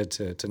always good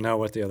to know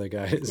what the other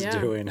guy is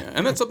doing. Yeah.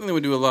 And that's something that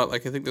we do a lot.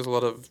 Like I think there's a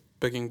lot of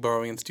begging,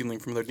 borrowing, and stealing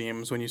from their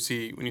DMs when you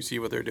see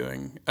what they're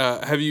doing.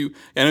 I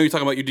know you're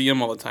talking about your DM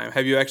all the time.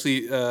 Have you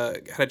actually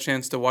had a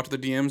chance to watch the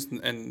DMs,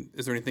 and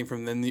is there anything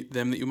from them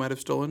that you might have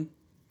stolen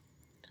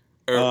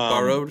or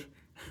borrowed?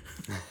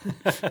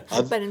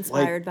 Been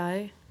inspired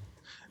by.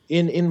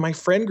 In my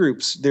friend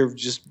groups,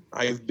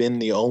 I've been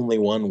the only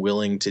one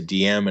willing to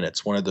DM, and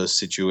it's one of those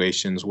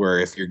situations where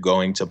if you're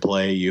going to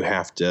play, you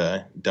have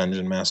to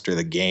dungeon master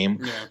the game.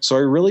 Yeah. So I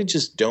really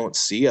just don't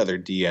see other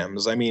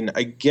DMs. I mean,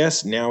 I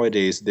guess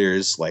nowadays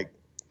there's like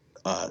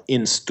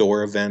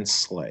in-store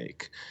events,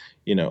 like,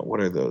 what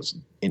are those?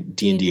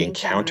 D&D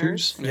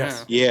encounters? Yeah.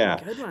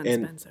 Yeah. Good one,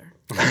 Spencer.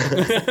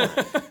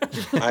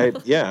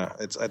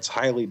 It's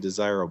highly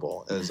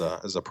desirable as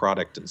a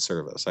product and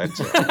service, I'd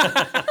say.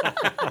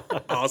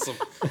 Awesome.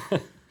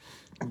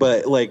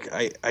 But like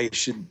I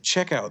should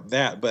check out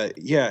that. But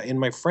yeah, in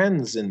my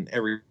friends and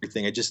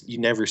everything, you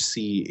never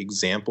see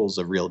examples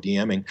of real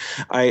DMing.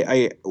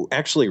 I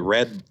actually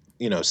read,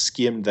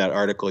 skimmed that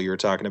article you were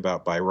talking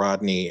about by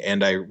Rodney,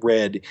 and I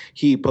read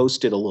he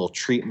posted a little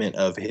treatment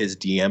of his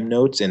DM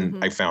notes,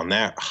 and I found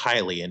that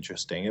highly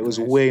interesting. It was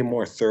way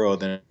more thorough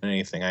than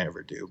anything I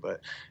ever do, but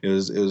it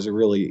was a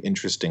really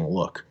interesting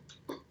look.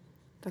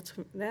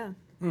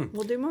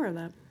 We'll do more of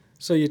that.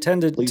 So you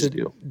tended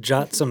to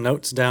jot some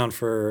notes down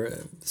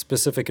for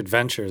specific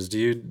adventures. Do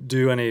you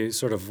do any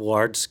sort of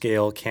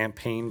large-scale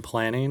campaign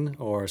planning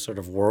or sort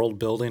of world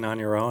building on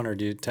your own, or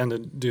do you tend to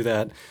do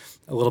that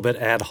a little bit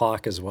ad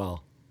hoc as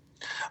well?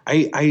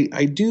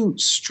 I do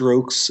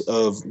strokes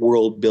of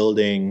world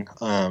building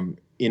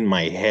in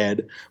my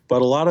head,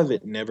 but a lot of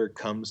it never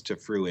comes to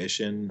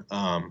fruition.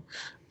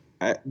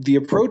 The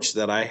approach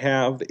that I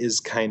have is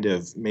kind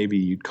of, maybe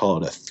you'd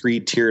call it a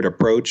 3-tiered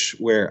approach,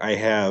 where I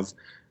have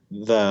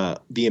the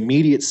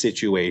immediate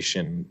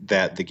situation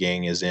that the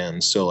gang is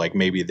in. So like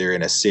maybe they're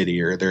in a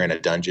city or they're in a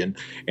dungeon,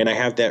 and I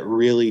have that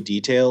really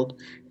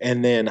detailed.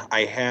 And then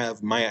I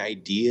have my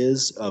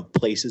ideas of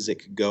places it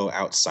could go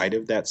outside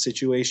of that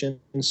situation.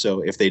 So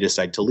if they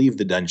decide to leave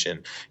the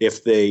dungeon,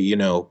 if they,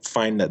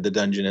 find that the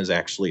dungeon is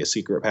actually a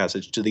secret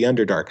passage to the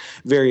Underdark,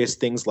 various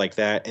things like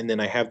that. And then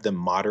I have them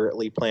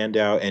moderately planned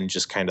out and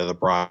just kind of the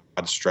broad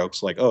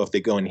strokes, like, if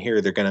they go in here,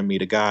 they're going to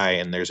meet a guy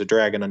and there's a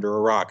dragon under a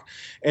rock.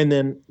 And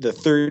then the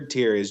third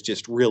tier is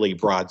just really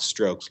broad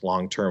strokes,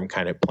 long-term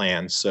kind of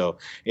plans. So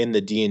in the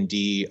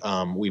D&D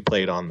we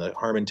played on the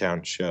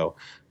Harmontown show,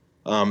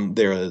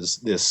 there was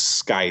this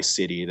Sky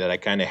City that I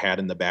kind of had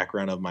in the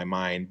background of my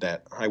mind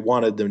that I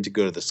wanted them to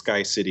go to the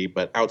Sky City,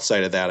 but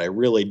outside of that, I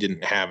really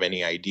didn't have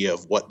any idea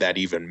of what that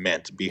even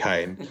meant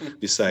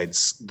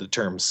besides the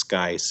term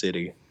Sky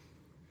City.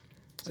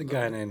 It's a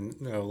guy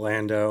named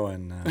Lando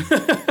and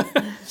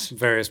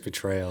various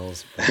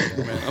betrayals. But,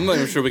 I'm not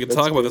even sure we can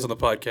talk about this on the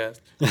podcast.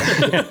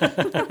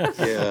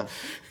 Yeah,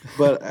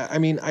 but I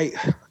mean,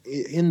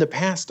 in the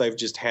past, I've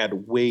just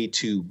had way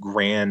too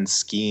grand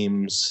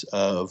schemes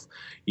of,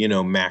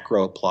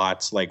 macro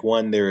plots. Like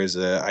there is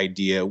a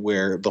idea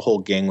where the whole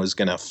gang was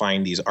going to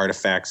find these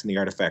artifacts, and the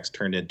artifacts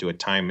turned into a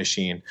time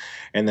machine,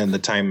 and then the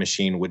time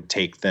machine would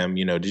take them,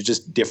 to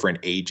just different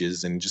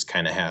ages and just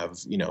kind of have,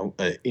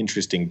 an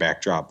interesting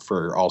backdrop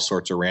for all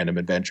sorts of random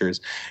adventures.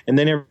 And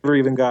they never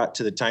even got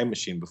to the time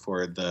machine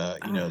before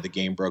the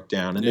game broke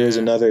down. And there's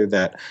another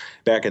that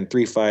back in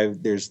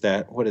 3.5, there's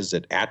that, what is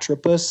it,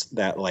 Atropus,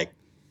 that like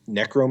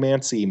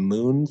necromancy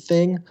moon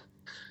thing.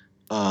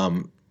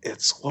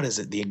 It's, what is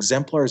it, the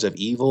Exemplars of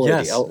Evil,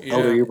 Yes. or the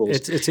Elder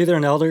Evils? It's either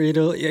an Elder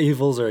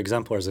Evils or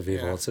Exemplars of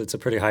Evil. Yeah. It's a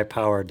pretty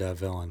high-powered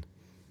villain.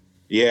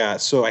 Yeah,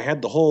 so I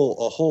had a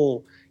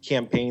whole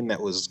campaign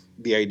that was,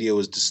 the idea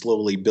was to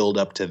slowly build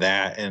up to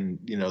that, and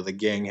the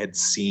gang had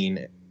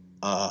seen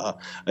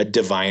a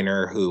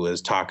diviner who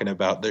was talking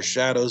about the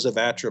shadows of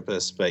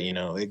Atropus, but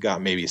it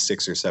got maybe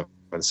 6 or 7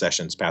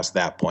 sessions past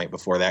that point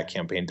before that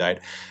campaign died.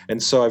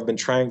 And so I've been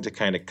trying to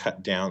kind of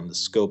cut down the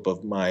scope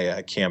of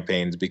my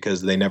campaigns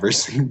because they never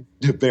seem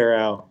to bear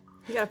out.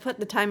 You got to put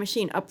the time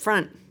machine up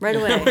front right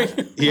away.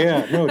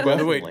 Yeah, no, by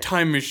the way,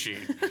 time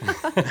machine.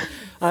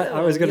 I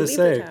was going to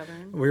say,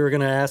 we were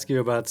going to ask you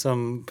about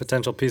some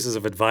potential pieces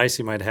of advice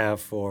you might have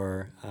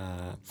for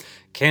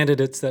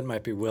candidates that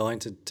might be willing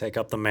to take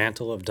up the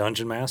mantle of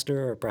Dungeon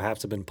Master, or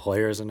perhaps have been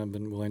players and have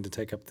been willing to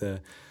take up to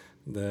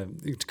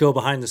go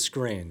behind the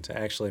screen to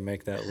actually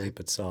make that leap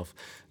itself.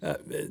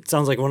 It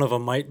sounds like one of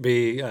them might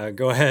be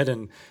go ahead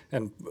and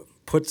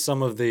put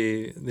some of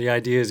the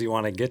ideas you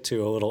want to get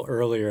to a little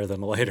earlier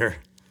than later.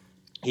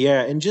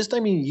 Yeah, and just,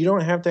 you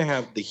don't have to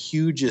have the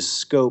hugest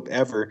scope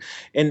ever.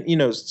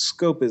 And,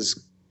 scope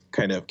is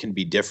can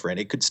be different.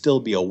 It could still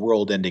be a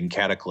world-ending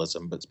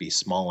cataclysm, but be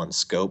small in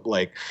scope.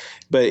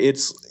 But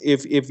it's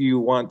if you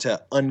want to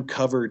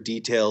uncover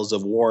details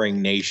of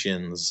warring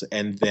nations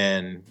and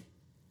then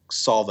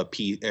solve a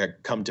peace,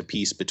 come to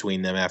peace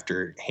between them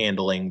after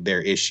handling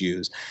their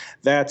issues,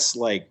 that's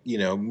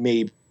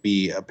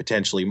maybe a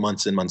potentially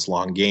months and months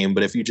long game.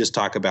 But if you just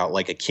talk about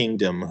like a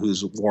kingdom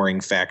whose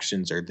warring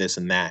factions or this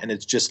and that, and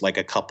it's just like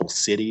a couple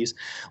cities,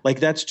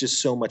 that's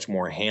just so much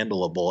more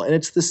handleable. And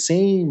it's the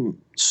same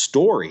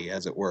story,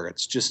 as it were.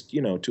 It's just,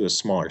 to a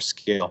smaller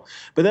scale.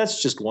 But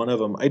that's just one of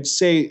them. I'd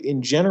say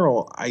in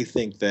general, I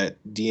think that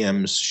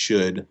DMs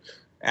should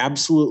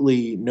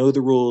absolutely know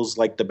the rules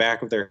like the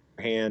back of their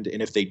hand,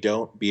 and if they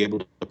don't, be able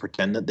to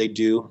pretend that they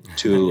do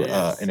to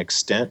an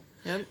extent.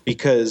 Yep.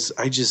 Because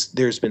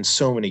there's been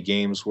so many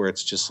games where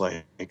it's just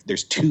like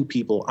there's two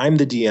people, I'm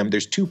the DM,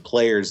 there's two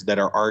players that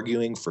are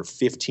arguing for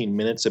 15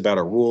 minutes about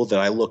a rule that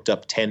I looked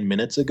up 10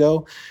 minutes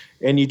ago,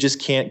 and you just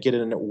can't get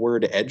in a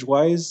word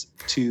edgewise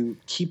to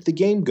keep the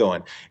game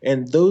going.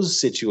 And those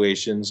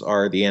situations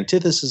are the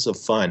antithesis of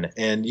fun,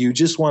 and you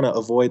just want to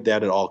avoid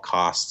that at all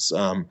costs.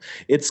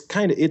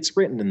 It's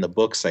written in the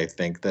books, I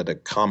think, that a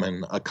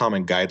common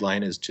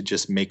guideline is to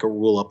just make a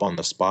rule up on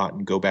the spot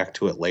and go back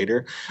to it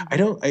later.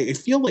 I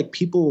feel like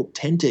people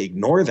tend to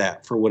ignore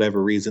that for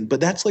whatever reason,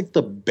 but that's like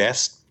the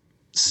best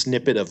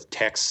snippet of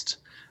text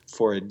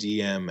for a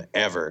DM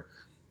ever.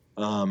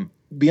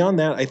 Beyond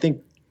that, I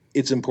think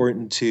it's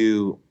important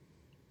to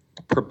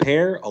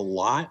prepare a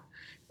lot,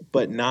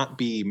 but not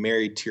be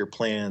married to your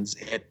plans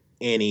at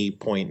any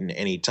point in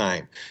any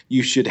time.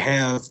 You should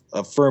have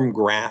a firm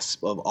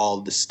grasp of all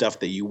the stuff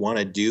that you want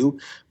to do.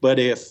 But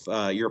if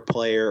your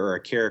player or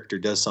a character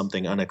does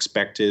something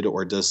unexpected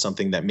or does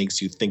something that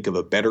makes you think of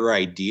a better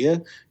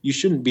idea, you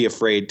shouldn't be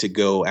afraid to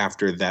go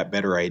after that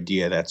better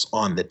idea that's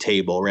on the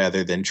table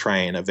rather than try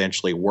and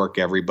eventually work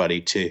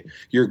everybody to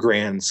your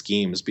grand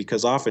schemes,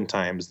 because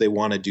oftentimes they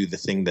want to do the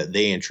thing that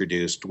they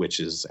introduced, which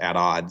is at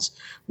odds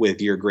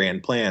with your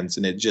grand plans,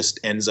 and it just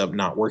ends up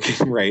not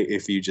working right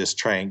if you just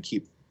try and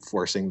keep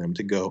forcing them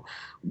to go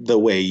the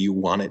way you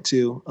want it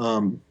to.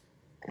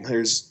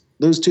 There's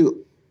those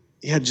two.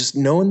 Yeah, just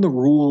knowing the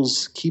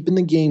rules, keeping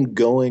the game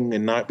going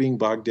and not being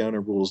bogged down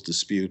in rules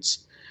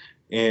disputes,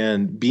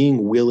 and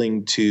being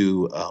willing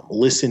to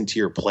listen to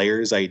your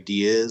players'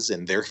 ideas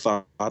and their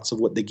thoughts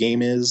of what the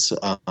game is.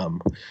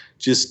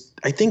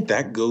 I think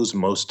that goes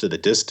most of the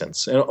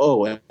distance.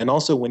 And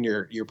also when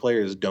your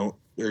players don't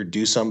or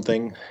do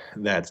something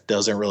that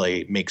doesn't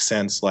really make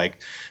sense,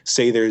 like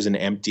say there's an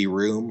empty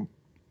room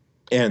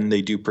and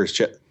they do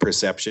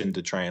perception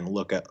to try and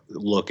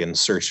look and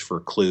search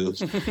for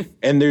clues.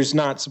 And there's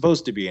not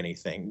supposed to be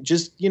anything.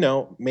 Just,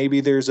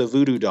 maybe there's a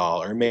voodoo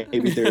doll, or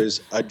maybe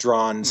there's a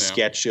drawn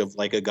sketch of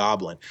like a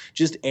goblin.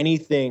 Just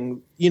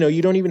anything,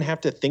 you don't even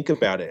have to think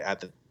about it at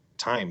the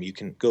time. You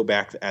can go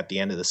back at the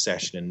end of the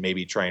session and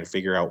maybe try and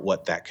figure out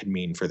what that could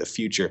mean for the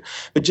future.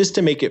 But just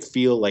to make it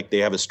feel like they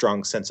have a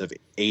strong sense of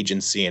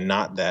agency, and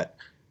not that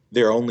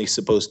they're only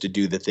supposed to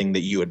do the thing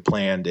that you had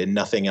planned and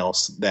nothing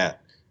else that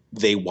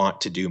they want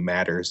to do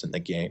matters in the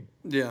game.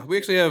 Yeah, we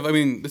actually have,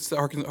 this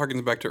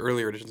harkens back to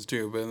earlier editions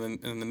too, but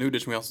in the new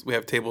edition we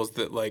have tables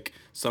that like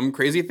some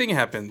crazy thing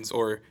happens,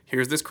 or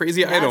here's this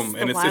crazy item,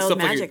 and it's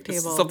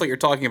stuff like you're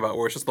talking about,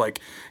 where it's just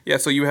like,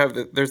 so you have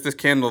there's this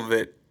candle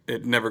that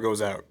it never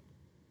goes out.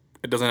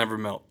 It doesn't ever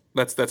melt.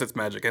 That's its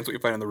magic. That's what you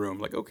find in the room.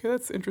 Like, okay,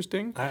 that's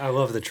interesting. I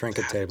love the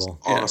trinket table.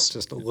 awesome. It's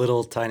just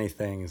little tiny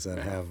things that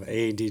have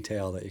a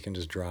detail that you can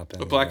just drop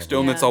in. A black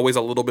stone that's Yeah. always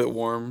a little bit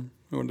warm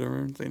or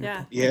whatever.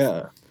 Yeah.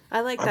 Yeah. I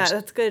like that.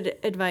 That's good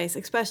advice.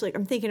 Especially,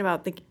 I'm thinking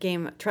about the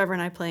game Trevor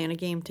and I play in a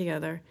game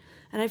together.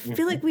 And I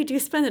feel like we do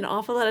spend an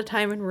awful lot of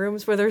time in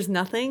rooms where there's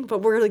nothing,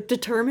 but we're like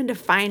determined to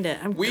find it.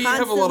 We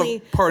have a lot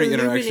of party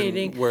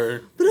interaction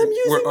where But I'm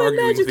using we're my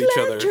arguing magic with each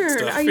other. and lantern.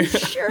 stuff. Are you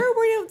sure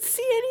we don't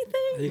see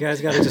anything? You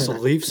guys got to just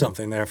leave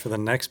something there for the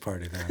next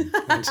party then.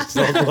 And just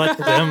let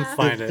them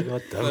find it.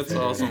 Let them That's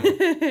figure it awesome.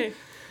 out.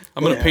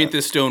 I'm going to Yeah. paint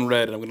this stone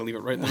red, and I'm going to leave it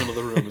right in the middle of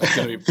the room. It's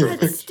going to be That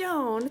perfect.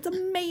 stone. It's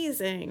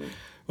amazing.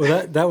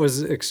 Well, that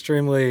was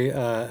extremely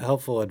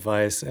helpful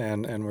advice,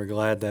 and we're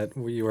glad that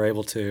you were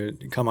able to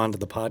come onto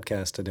the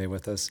podcast today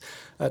with us.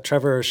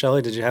 Trevor or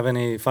Shelley, did you have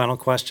any final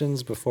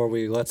questions before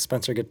we let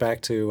Spencer get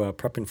back to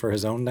prepping for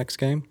his own next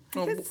game?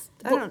 Oh, Because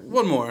I w- don't.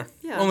 one more.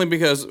 Yeah. Only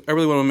because I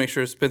really want to make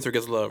sure Spencer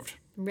gets loved.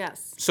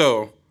 Yes.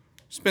 So,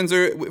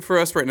 Spencer, for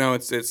us right now,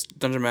 it's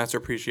Dungeon Master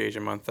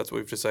Appreciation Month. That's what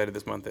we've decided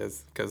this month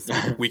is, because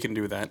we can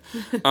do that.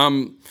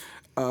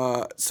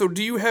 So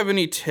do you have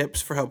any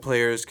tips for how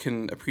players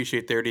can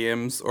appreciate their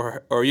DMs,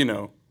 or you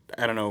know,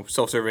 I don't know,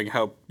 self-serving,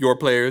 how your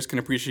players can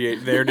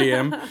appreciate their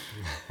DM?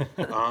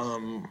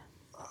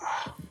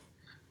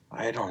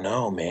 I don't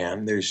know,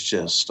 man. There's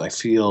just, I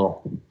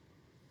feel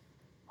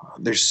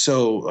there's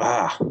so,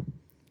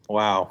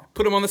 wow.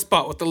 Put them on the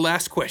spot with the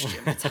last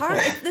question. It's hard.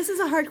 This is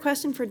a hard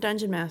question for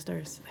dungeon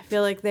masters. I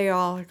feel like they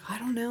all, like, I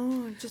don't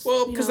know. Just,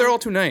 Well, you because know. they're all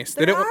too nice.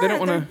 They don't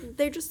want to.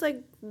 They're just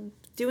like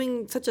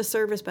doing such a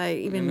service by know.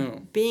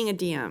 even being a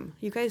DM.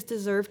 You guys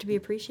deserve to be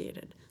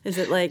appreciated. Is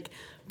it like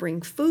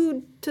bring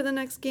food to the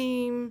next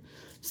game?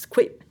 Just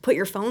put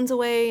your phones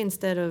away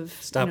instead of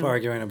Stop you know,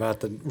 arguing about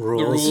the The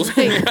rules.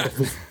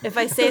 rules. If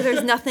I say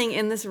there's nothing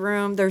in this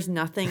room, there's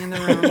nothing in the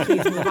room.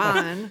 Please move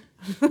on.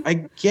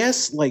 I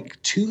guess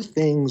like two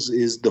things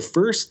is the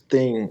first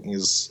thing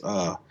is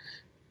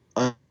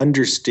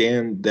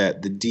understand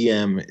that the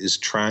DM is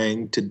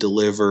trying to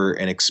deliver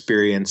an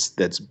experience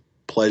that's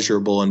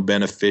pleasurable and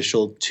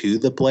beneficial to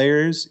the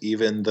players,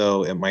 even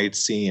though it might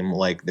seem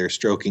like they're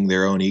stroking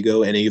their own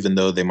ego, and even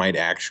though they might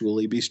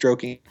actually be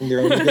stroking their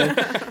own ego.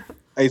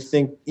 I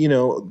think, you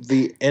know,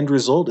 the end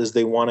result is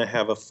they want to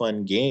have a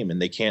fun game, and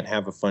they can't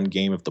have a fun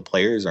game if the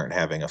players aren't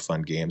having a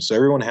fun game. So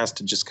everyone has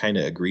to just kind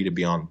of agree to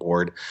be on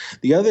board.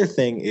 The other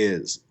thing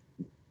is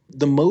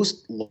the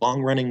most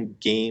long-running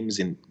games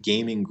and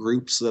gaming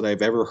groups that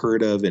I've ever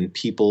heard of and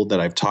people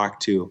that I've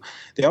talked to,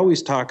 they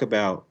always talk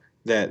about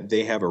that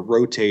they have a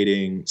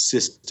rotating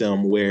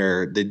system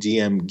where the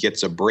DM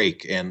gets a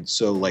break. And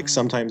so like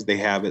sometimes they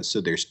have it so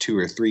there's 2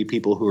 or 3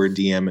 people who are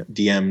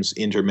DMs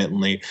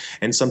intermittently,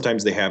 and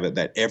sometimes they have it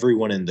that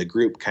everyone in the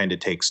group kind of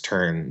takes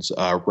turns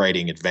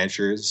writing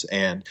adventures,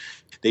 and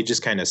they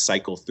just kind of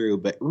cycle through.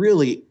 But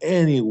really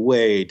any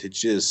way to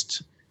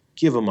just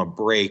give them a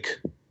break.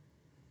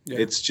 Yeah.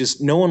 It's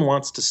just no one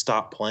wants to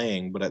stop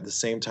playing, but at the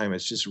same time,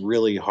 it's just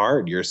really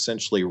hard. You're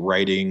essentially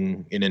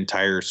writing an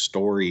entire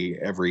story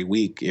every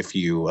week if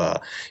you,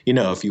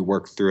 if you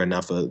work through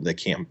enough of the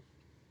campaign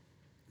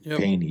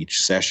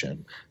each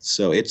session.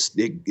 So it's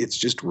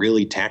just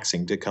really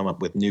taxing to come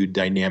up with new,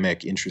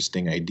 dynamic,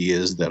 interesting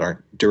ideas that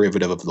aren't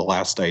derivative of the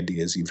last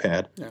ideas you've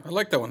had. Yeah, I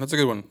like that one. That's a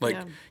good one. Like,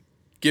 Yeah.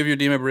 give your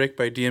DM a break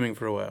by DMing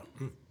for a while,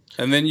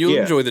 and then you'll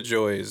Yeah. enjoy the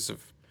joys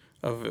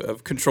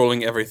of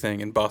controlling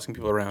everything and bossing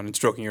people around and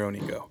stroking your own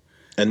ego.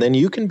 And then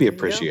you can be you go.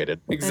 appreciated.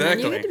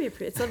 Exactly. And then you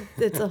get to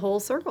be. It's a whole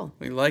circle.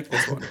 We like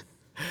this one.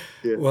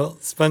 Well,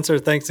 Spencer,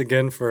 thanks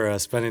again for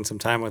spending some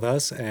time with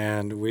us,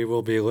 and we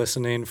will be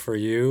listening for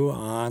you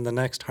on the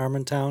next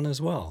Harmontown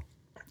as well.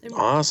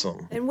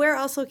 Awesome. And where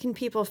also can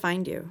people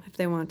find you if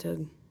they want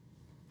to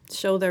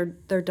show their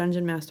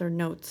dungeon master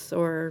notes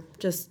or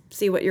just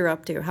see what you're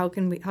up to? How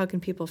can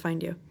people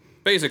find you?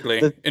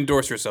 Basically,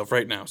 endorse yourself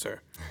right now, sir.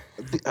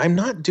 I'm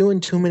not doing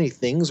too many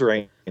things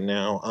right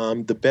now.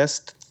 The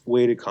best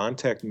way to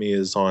contact me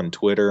is on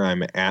Twitter.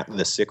 I'm at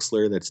the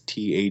Sixler. That's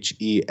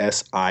TheSixler.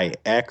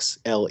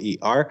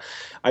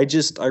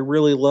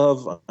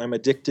 I'm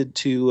addicted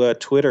to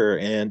Twitter,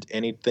 and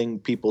anything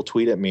people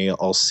tweet at me,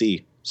 I'll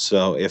see.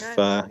 So if,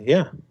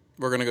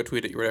 We're gonna go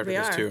tweet at you right after We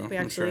this are. too. We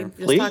I'm actually sure. just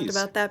Please. talked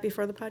about that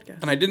before the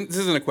podcast. And this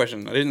isn't a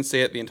question. I didn't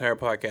say it the entire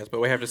podcast, but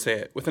we have to say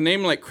it. With a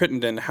name like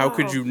Crittenden, how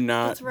could Oh, you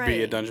not that's be a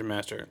right. dungeon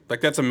master?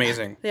 Like, that's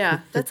amazing.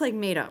 Yeah, that's like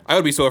made up. I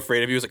would be so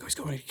afraid of you. I was like, he's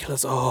going to kill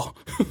us all.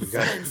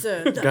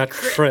 Got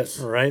crit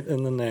right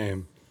in the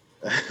name.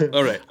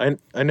 All right.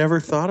 I never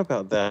thought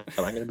about that.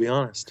 I'm going to be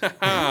honest.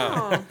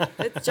 Oh,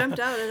 it jumped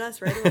out at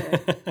us right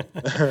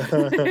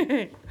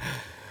away.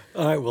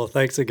 All right, well,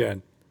 thanks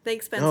again.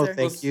 Thanks, No, Spencer.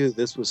 thank you.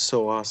 This was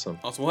so awesome.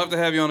 Awesome. We'll have to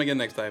have you on again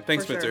next time.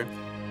 Thanks, For sure.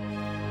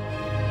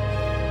 Spencer.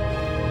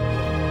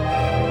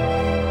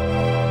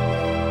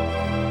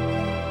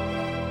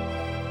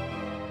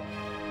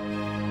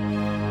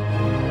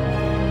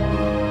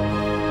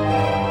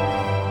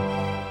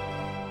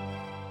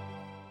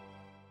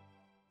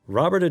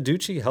 Robert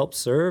Adducci helps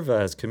serve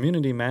as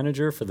community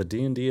manager for the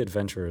D&D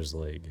Adventurers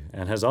League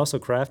and has also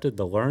crafted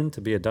the Learn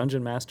to be a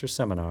Dungeon Master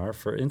seminar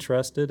for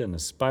interested and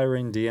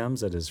aspiring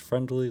DMs at his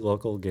friendly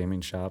local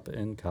gaming shop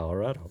in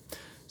Colorado.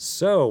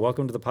 So,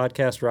 welcome to the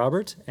podcast,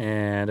 Robert.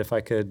 And if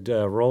I could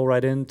roll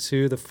right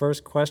into the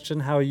first question,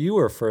 how you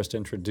were first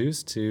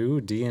introduced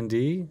to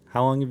D&D?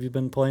 How long have you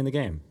been playing the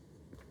game?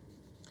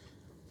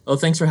 Well,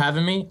 thanks for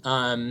having me.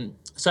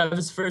 So I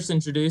was first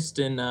introduced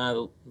in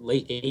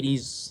late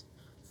 80s,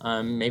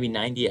 maybe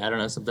 90, I don't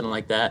know, something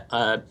like that.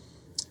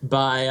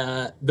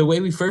 By the way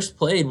we first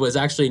played was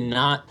actually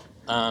not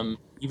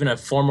even a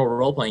formal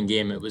role-playing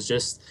game. It was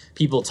just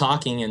people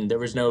talking, and there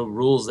was no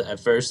rules at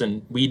first.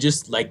 And we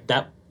just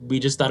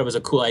thought it was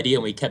a cool idea,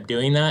 and we kept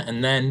doing that.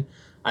 And then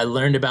I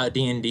learned about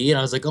D&D, and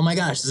I was like, oh my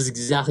gosh, this is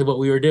exactly what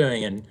we were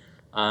doing.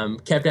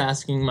 And kept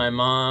asking my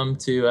mom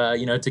to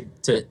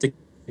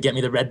get me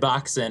the red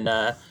box, and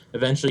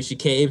eventually she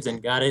caved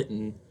and got it,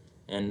 and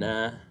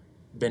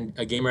been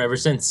a gamer ever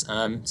since.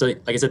 So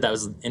like I said, that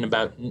was in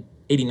about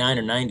 89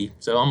 or 90,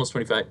 so almost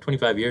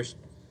 25 years.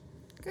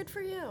 Good for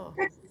you.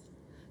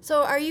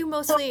 So are you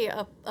mostly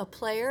a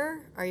player?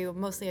 Are you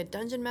mostly a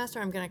dungeon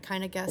master? I'm going to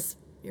kind of guess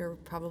you're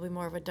probably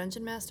more of a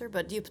dungeon master,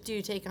 but do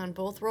you take on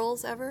both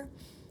roles ever?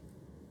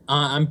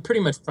 I'm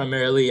pretty much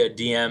primarily a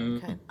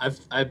DM. Okay.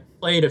 I've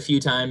played a few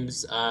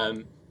times,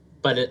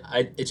 but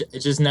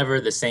it's just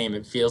never the same.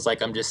 It feels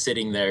like I'm just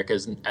sitting there,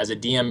 because as a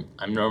DM,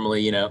 I'm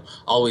normally,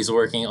 always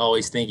working,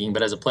 always thinking.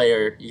 But as a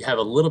player, you have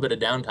a little bit of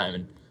downtime,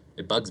 and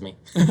it bugs me.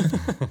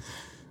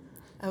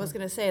 I was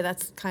going to say,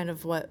 that's kind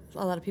of what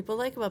a lot of people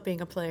like about being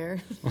a player.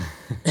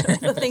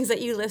 The things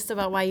that you list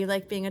about why you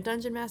like being a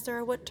dungeon master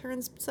are what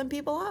turns some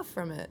people off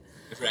from it.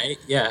 Right?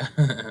 Yeah.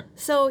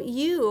 So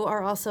you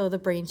are also the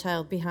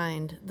brainchild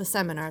behind the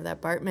seminar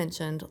that Bart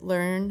mentioned,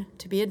 Learn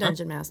to be a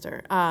Dungeon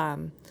Master.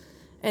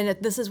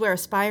 This is where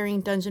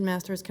aspiring dungeon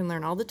masters can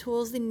learn all the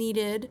tools they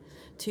needed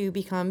to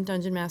become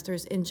dungeon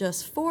masters in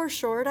just 4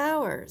 short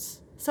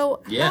hours.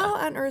 So How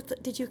on earth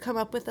did you come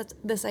up with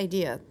this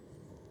idea?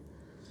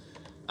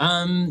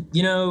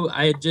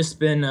 I had just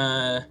been,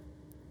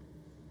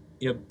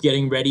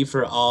 getting ready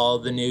for all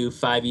the new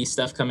 5e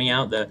stuff coming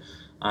out.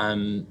 I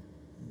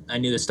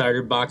knew the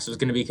starter box was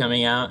going to be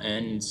coming out,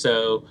 and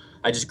so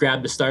I just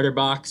grabbed the starter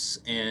box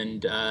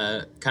and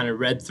kind of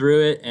read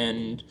through it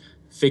and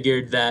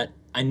figured that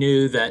I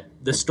knew that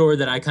the store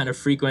that I kind of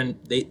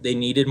frequent, they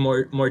needed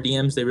more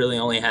DMs. They really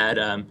only had,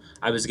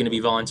 I was going to be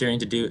volunteering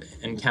to do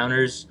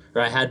encounters,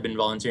 or I had been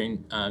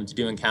volunteering to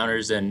do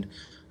encounters, and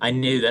I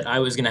knew that I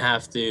was going to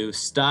have to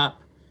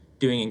stop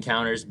doing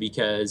encounters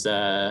because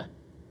I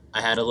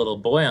had a little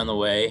boy on the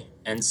way,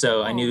 and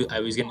so I knew I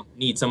was going to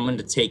need someone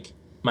to take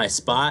my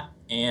spot,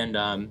 and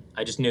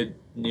I just knew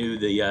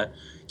the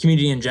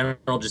community in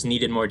general just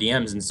needed more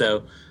DMs, and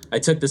so I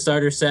took the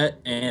starter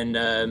set and,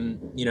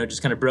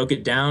 just kind of broke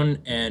it down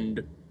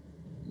and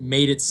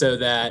made it so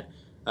that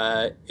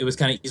it was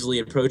kind of easily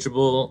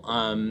approachable.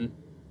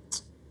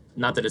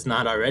 Not that it's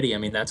not already. I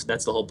mean, that's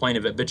the whole point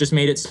of it. But just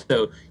made it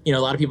so, a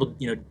lot of people,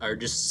 are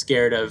just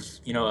scared of,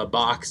 a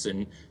box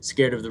and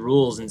scared of the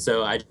rules. And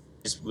so I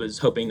just was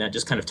hoping that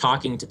just kind of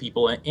talking to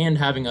people and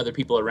having other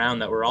people around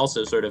that were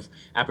also sort of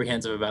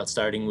apprehensive about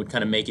starting would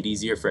kind of make it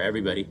easier for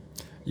everybody.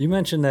 You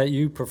mentioned that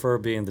you prefer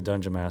being the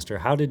dungeon master.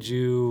 How did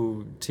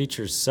you teach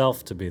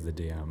yourself to be the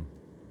DM?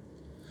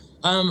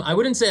 I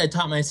wouldn't say I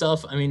taught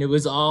myself. I mean, it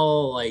was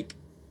all like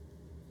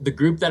the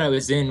group that I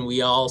was in,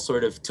 we all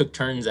sort of took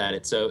turns at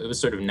it. So it was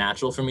sort of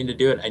natural for me to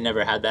do it. I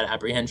never had that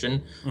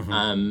apprehension.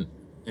 Mm-hmm.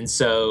 And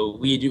so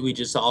we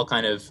just all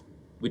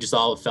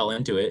fell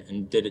into it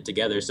and did it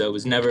together. So it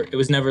was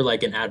never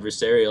like an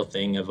adversarial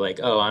thing of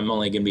like, oh, I'm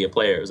only going to be a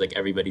player. It was like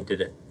everybody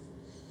did it.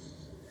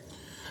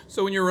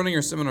 So when you're running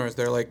your seminars,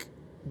 they're like,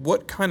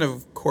 what kind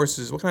of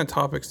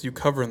topics do you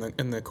cover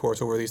in the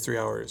course over these 3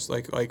 hours?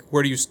 Like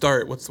where do you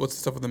start? What's the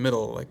stuff in the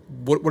middle? Like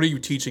what are you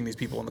teaching these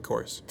people in the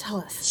course? Tell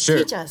us. Sure.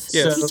 Teach us.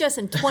 Yeah. Teach us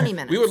in 20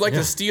 minutes. We would like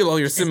to steal all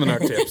your seminar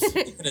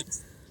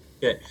tips.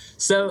 Okay.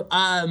 So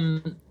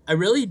I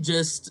really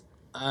just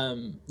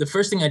the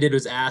first thing I did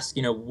was ask,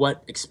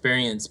 what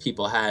experience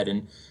people had,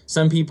 and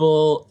some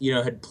people,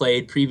 had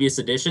played previous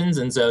editions,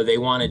 and so they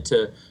wanted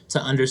to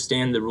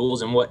understand the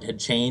rules and what had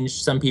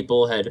changed. Some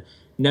people had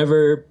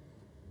never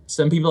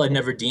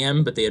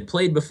DM'd, but they had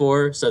played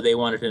before, so they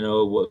wanted to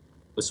know what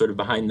was sort of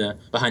behind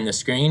the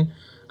screen.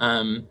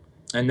 And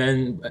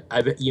then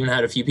I've even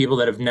had a few people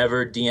that have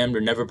never DM'd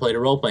or never played a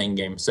role-playing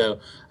game.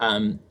 So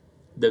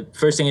the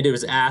first thing I did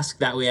was ask.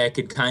 That way I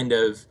could kind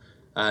of,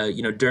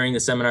 during the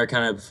seminar,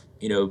 kind of,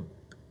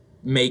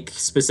 make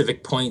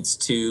specific points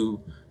to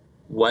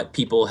what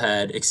people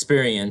had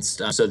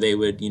experienced, so they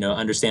would,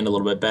 understand a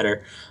little bit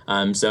better.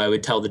 So I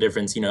would tell the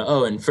difference,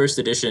 in first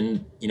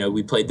edition,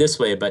 we played this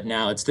way, but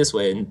now it's this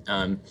way,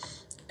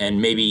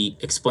 and maybe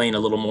explain a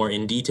little more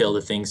in detail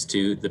the things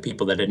to the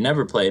people that had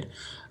never played.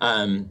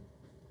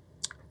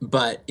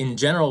 But in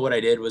general, what I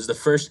did was the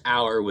first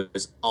hour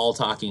was all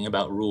talking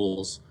about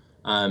rules.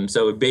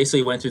 So it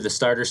basically went through the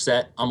starter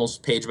set,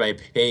 almost page by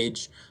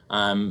page,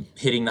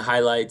 hitting the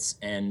highlights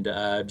and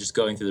just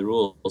going through the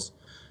rules.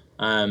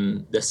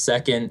 The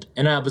second,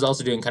 and I was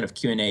also doing kind of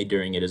Q&A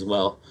during it as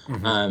well.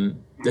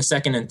 The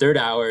second and third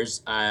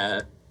hours,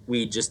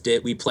 we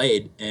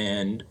played,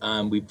 and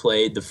we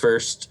played the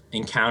first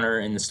encounter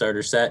in the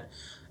starter set,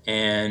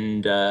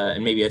 and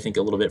maybe I think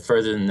a little bit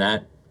further than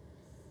that.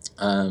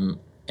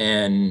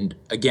 And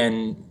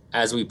again,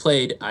 as we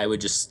played, I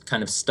would just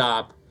kind of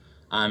stop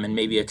and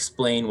maybe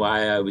explain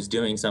why I was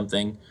doing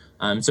something.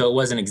 So it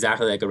wasn't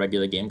exactly like a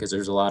regular game because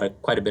there's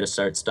quite a bit of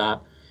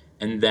start-stop.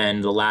 And then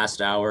the last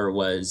hour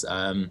was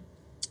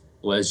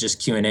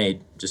just Q&A,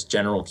 just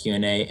general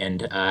Q&A,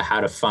 and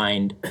how to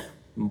find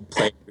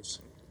players.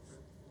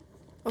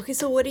 Okay,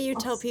 so what do you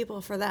tell people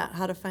for that?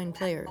 How to find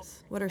players?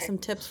 What are some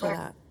tips for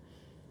that?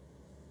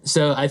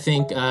 So I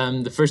think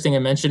the first thing I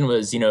mentioned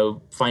was,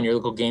 find your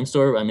local game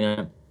store. I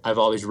mean, I've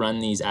always run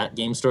these at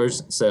game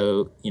stores.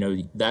 So,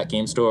 that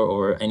game store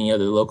or any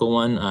other local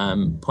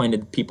one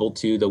pointed people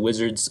to the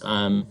Wizards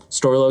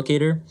store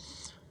locator,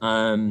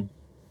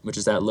 which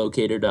is at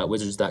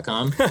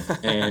locator.wizards.com.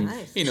 And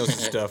Nice. He knows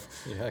his stuff.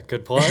 Yeah,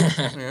 good plug.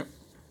 Yeah.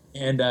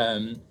 And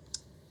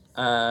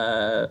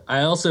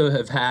I also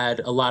have had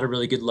a lot of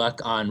really good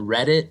luck on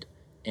Reddit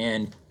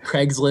and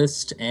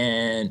Craigslist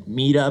and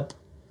Meetup.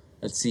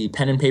 Let's see,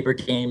 Pen and Paper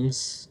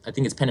Games. I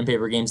think it's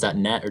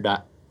penandpapergames.net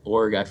or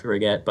 .org, I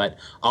forget. But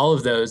all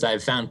of those,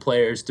 I've found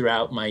players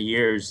throughout my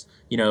years,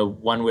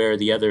 one way or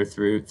the other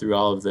through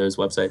all of those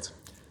websites.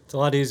 It's a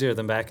lot easier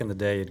than back in the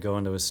day. You'd go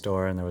into a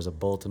store and there was a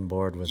bulletin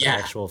board with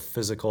actual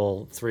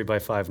physical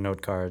 3x5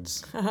 note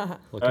cards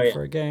looking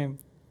for a game.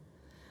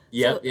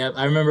 Yep.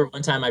 I remember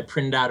one time I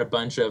printed out a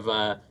bunch of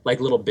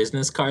little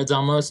business cards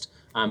almost,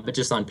 but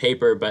just on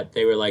paper. But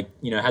they were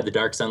had the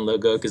Dark Sun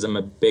logo because I'm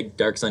a big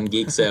Dark Sun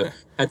geek. So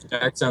had the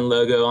Dark Sun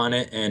logo on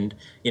it and,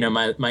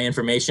 my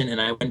information.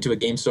 And I went to a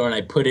game store and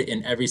I put it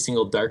in every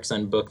single Dark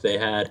Sun book they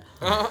had.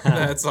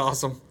 That's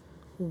awesome.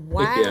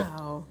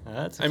 Wow.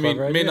 That's a I mean,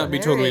 clever may idea. not be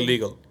totally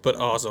legal, but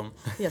awesome.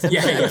 Yes,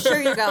 I'm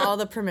sure you got all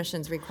the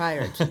permissions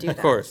required to do that.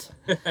 Of course.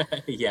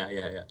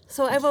 Yeah.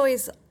 So I've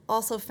always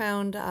also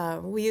found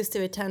we used to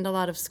attend a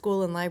lot of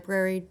school and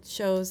library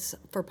shows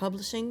for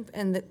publishing,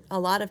 and a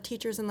lot of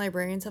teachers and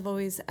librarians have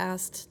always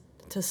asked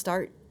to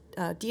start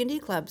D&D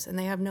clubs, and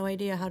they have no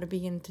idea how to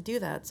begin to do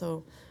that.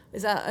 So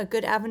is that a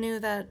good avenue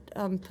that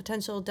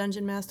potential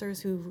dungeon masters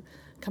who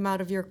come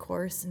out of your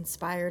course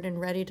inspired and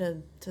ready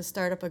to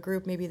start up a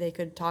group, maybe they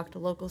could talk to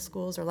local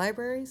schools or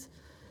libraries?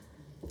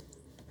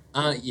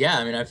 Yeah,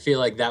 I mean, I feel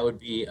like that would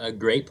be a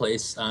great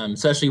place,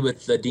 especially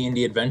with the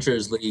D&D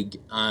Adventures League.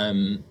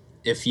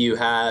 If you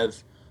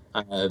have,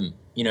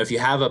 if you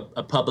have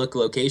a public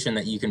location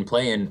that you can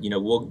play in,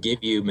 we'll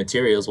give you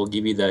materials. We'll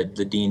give you the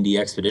D&D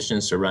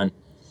expeditions to run.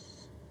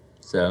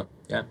 So,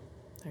 yeah.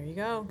 There you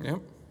go.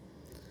 Yep.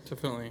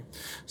 Definitely.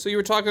 So you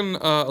were talking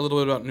a little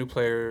bit about new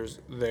players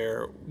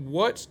there.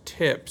 What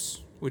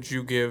tips would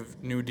you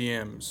give new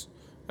DMs?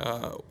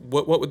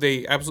 What would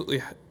they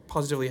absolutely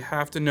positively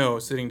have to know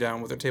sitting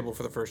down with their table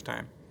for the first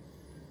time?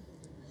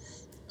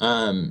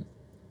 I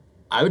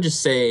would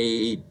just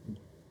say,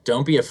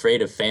 don't be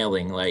afraid of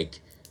failing.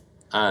 Like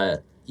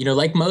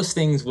most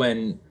things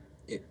when,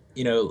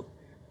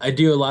 I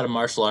do a lot of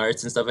martial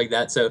arts and stuff like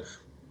that. So if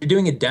you're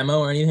doing a demo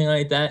or anything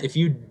like that, if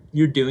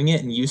you're doing it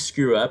and you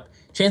screw up,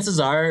 chances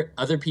are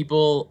other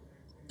people,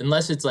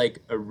 unless it's like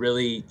a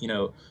really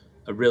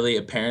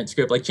apparent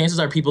script, like chances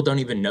are people don't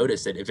even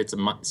notice it if it's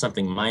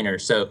something minor.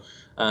 So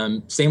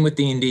same with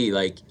D&D.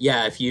 Like,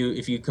 yeah, if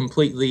you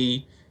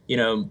completely,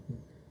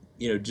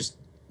 just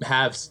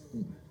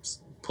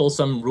pull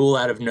some rule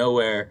out of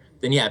nowhere,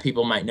 then yeah,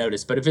 people might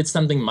notice. But if it's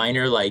something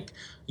minor, like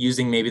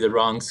using maybe the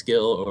wrong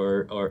skill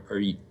or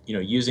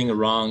using a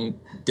wrong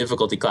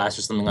difficulty class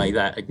or something like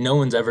that, like no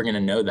one's ever going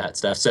to know that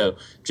stuff. So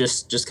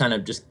just kind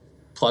of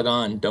plug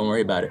on, don't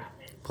worry about it.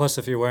 Plus,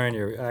 if you're wearing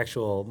your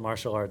actual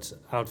martial arts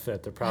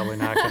outfit, they're probably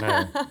not going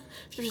to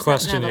Just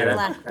question have you. a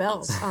black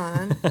belt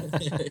on.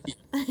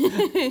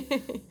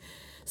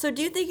 So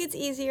do you think it's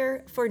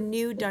easier for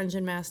new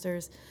dungeon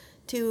masters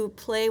to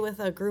play with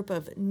a group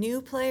of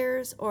new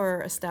players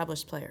or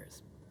established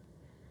players?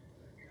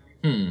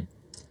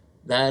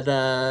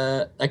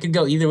 That could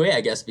go either way,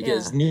 I guess,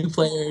 because Yeah. new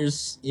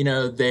players,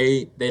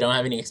 they don't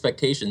have any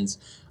expectations.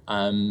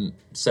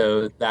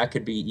 So that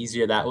could be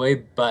easier that way,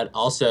 but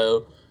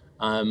also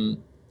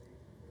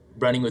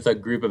running with a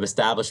group of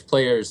established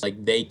players,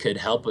 like they could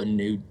help a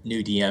new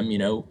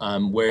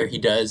DM, where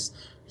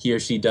he or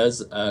she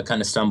does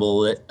kind of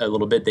stumble a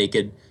little bit, they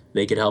could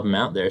help him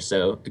out there.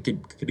 So it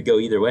could go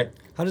either way.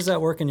 How does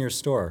that work in your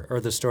store or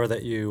the store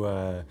that you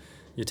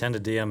tend to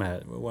DM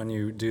at when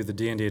you do the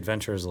D&D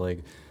Adventures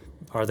League?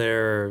 Are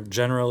there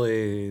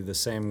generally the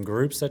same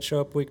groups that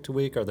show up week to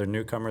week? Are there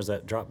newcomers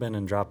that drop in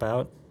and drop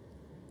out?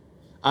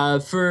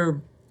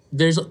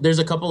 There's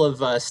a couple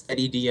of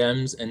steady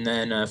DMs, and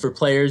then for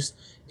players,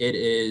 it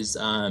is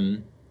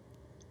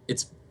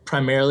it's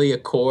primarily a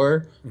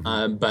core,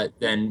 but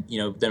then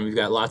we've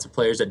got lots of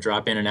players that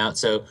drop in and out.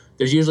 So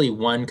there's usually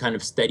one kind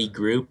of steady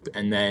group,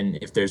 and then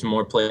if there's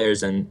more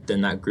players, then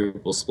that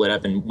group will split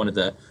up, and one of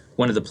the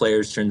one of the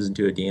players turns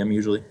into a DM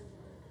usually.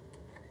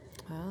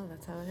 Oh,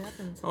 that's how it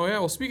happens. Oh yeah.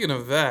 Well, speaking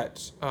of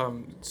that,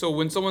 so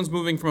when someone's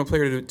moving from a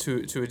player to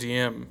a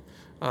DM,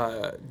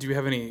 do you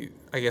have any?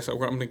 I guess I'm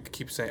going to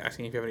keep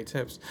asking if you have any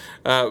tips.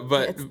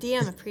 But It's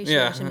DM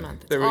Appreciation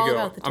Month. It's there we all go.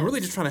 about the I'm really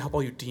tips. just trying to help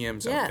all you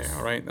DMs out Yes. there.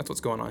 All right, that's what's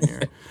going on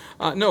here.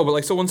 No, but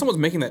like, so when someone's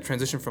making that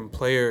transition from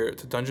player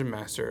to dungeon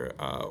master,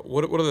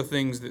 what are the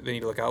things that they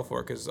need to look out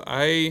for? Because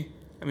I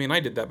mean, I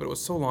did that, but it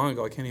was so long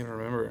ago, I can't even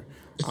remember.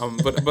 Yeah.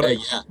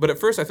 But at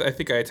first, I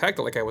think I attacked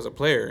it like I was a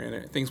player,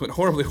 and things went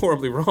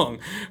horribly wrong.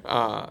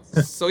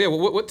 So yeah,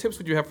 what tips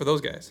would you have for those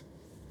guys?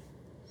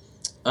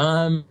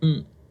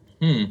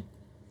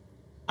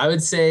 I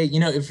would say,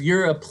 if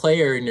you're a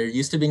player and you're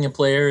used to being a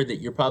player, that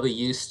you're probably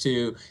used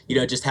to,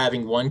 just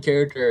having one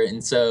character.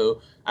 And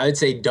so I would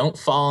say don't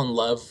fall in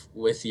love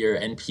with your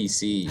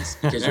NPCs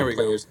because There your we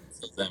go. players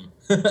will kill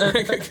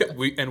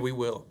them. we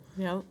will.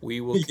 Yep.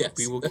 We will Yes.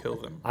 we will kill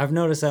them. I've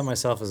noticed that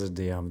myself as a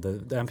DM.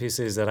 The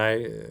NPCs that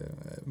I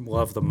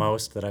love the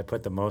most, that I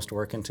put the most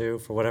work into,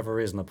 for whatever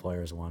reason, the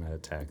players want to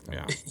attack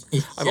them.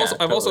 Yeah.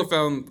 I've also Totally.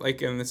 found,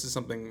 like, and this is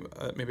something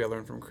maybe I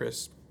learned from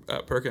Chris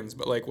Perkins,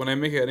 but like when I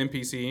make an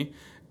NPC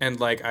and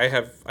like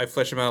I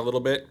flesh him out a little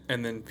bit,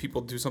 and then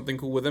people do something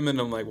cool with him, and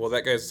I'm like, well,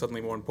 that guy's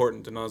suddenly more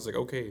important, and I was like,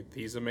 okay,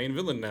 he's a main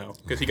villain now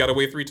because he got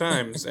away 3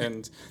 times,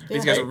 and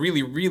these guys Yeah.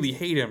 really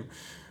hate him.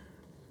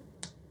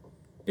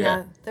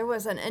 Yeah, there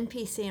was an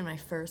NPC in my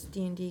first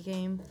D&D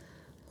game,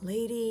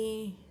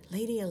 Lady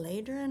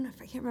Eladrin.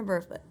 I can't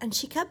remember, and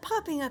she kept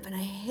popping up, and I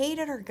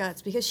hated her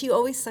guts because she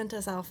always sent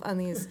us off on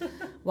these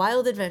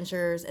wild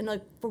adventures. And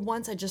like for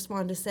once, I just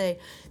wanted to say,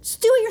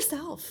 just do it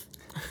yourself.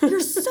 You're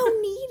so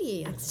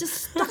needy. It's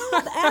just stop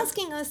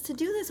asking us to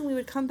do this, and we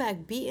would come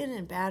back beaten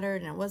and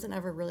battered, and it wasn't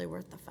ever really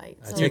worth the fight.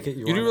 I So, take it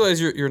You you do want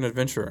realize you're an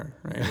adventurer,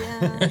 right?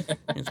 yeah,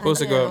 You're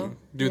supposed to go out and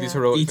do these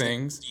Yeah. heroic Detail.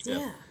 things.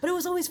 yeah, but it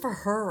was always for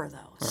her though.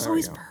 It was there we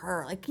always go. for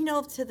her. Like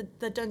to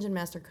the dungeon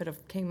master could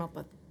have came up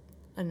with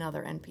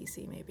another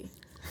NPC maybe.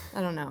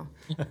 I don't know.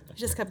 He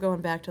just kept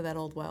going back to that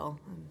old well.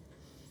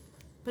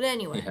 But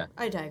anyway, Yeah.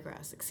 I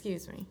digress.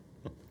 Excuse me.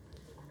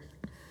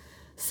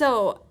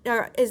 So,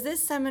 is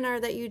this seminar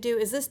that you do,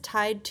 is this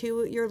tied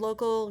to your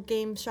local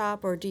game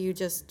shop, or do you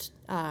just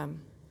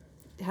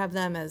have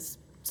them as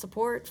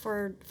support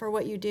for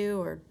what you do,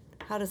 or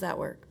how does that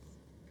work?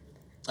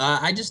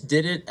 I just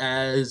did it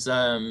as,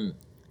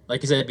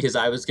 like I said, because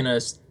I was gonna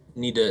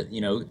need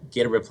to,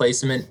 get a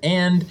replacement,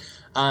 and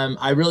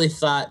I really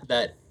thought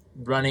that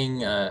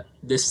running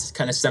this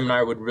kind of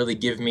seminar would really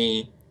give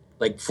me,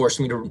 force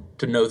me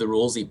to know the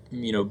rules,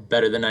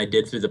 better than I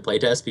did through the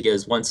playtest.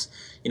 Because once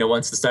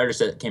the starter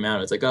set came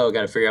out, it's like, oh, I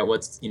got to figure out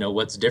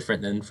what's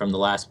different than from the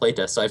last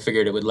playtest. So I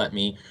figured it would let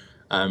me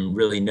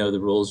really know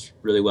the rules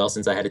really well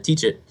since I had to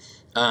teach it.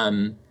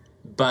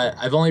 But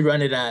I've only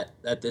run it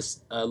at this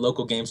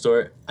local game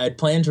store. I had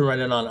planned to run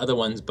it on other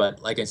ones,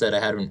 but like I said, I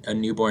had a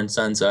newborn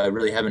son, so I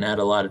really haven't had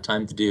a lot of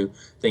time to do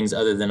things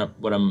other than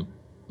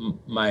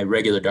my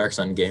regular Dark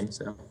Sun game.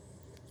 So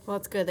Well,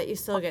 it's good that you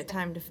still get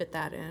time to fit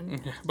that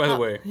in. By the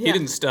way, he yeah.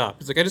 didn't stop.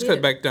 He's like, I just He cut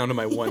did. back down to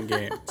my one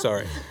game.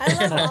 Sorry.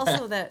 I love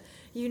also that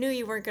you knew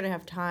you weren't going to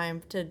have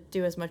time to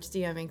do as much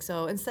DMing.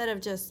 So instead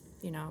of just,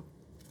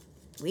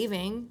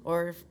 leaving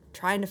or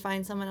trying to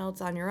find someone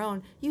else on your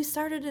own, you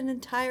started an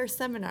entire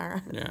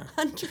seminar Yeah.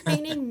 on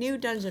training new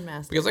dungeon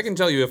masters. Because I can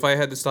tell you, if I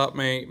had to stop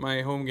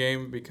my home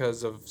game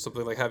because of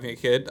something like having a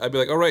kid, I'd be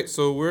like, all right,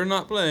 so we're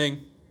not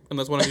playing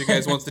unless one of you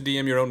guys wants to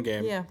DM your own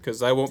game. Yeah.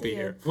 Because I won't be Yeah.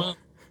 here. well,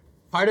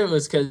 part of it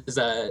was because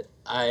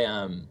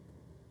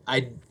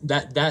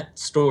that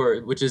store,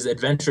 which is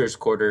Adventurers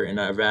Quarter in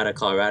Arvada,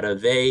 Colorado,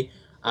 they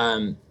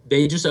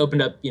just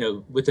opened up,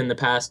 within the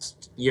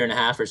past year and a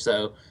half or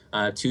so,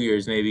 2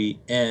 years maybe,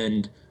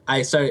 and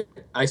I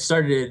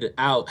started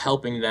out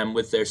helping them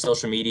with their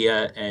social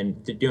media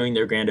and doing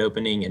their grand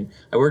opening, and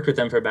I worked with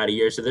them for about a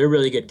year. So they're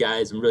really good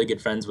guys. I'm really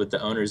good friends with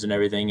the owners and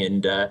everything,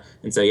 and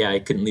so yeah, I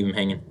couldn't leave them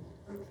hanging.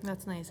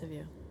 That's nice of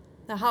you.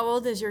 Now, how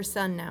old is your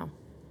son now?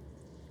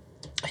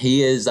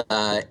 He is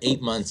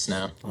 8 months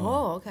now.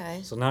 Oh,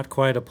 okay. So not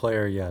quite a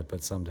player yet,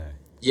 but someday.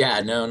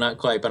 Yeah, no, not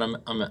quite, but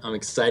I'm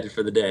excited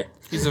for the day.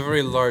 He's a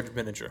very large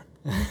miniature.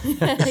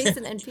 He's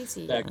an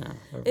NPC. A Is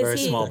very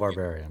he- small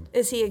barbarian.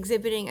 Is he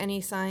exhibiting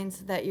any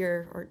signs that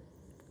or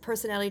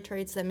personality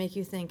traits that make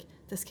you think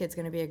this kid's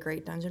going to be a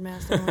great dungeon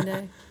master one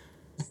day?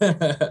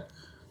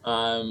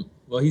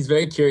 Well, he's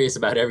very curious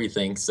about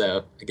everything,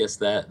 so I guess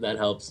that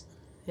helps.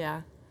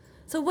 Yeah.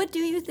 So what do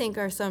you think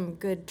are some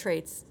good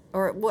traits,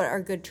 or what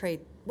are good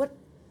traits?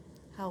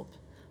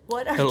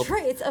 What are Help.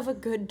 traits of a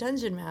good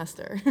dungeon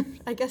master?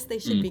 I guess they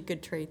should be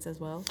good traits as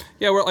well.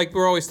 Yeah,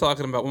 we're always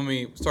talking about, when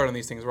we start on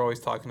these things, we're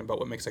always talking about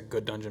what makes a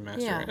good dungeon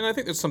master. Yeah. And I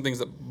think there's some things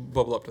that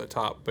bubble up to the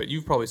top, but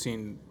you've probably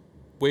seen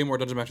way more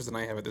dungeon masters than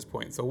I have at this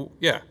point. So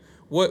yeah,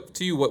 what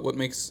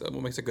makes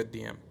a good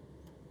DM?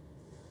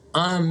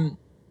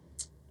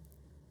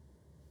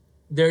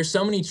 There are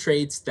so many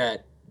traits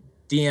that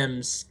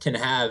DMs can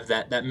have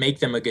that make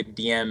them a good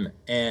DM,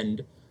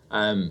 and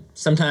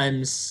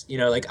Sometimes,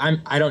 like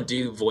I don't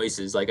do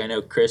voices. Like I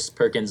know Chris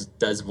Perkins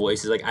does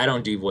voices. Like I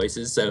don't do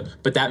voices. So,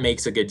 but that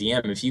makes a good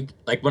DM. If you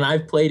like when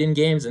I've played in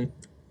games and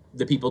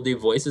the people do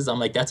voices, I'm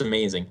like, that's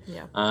amazing.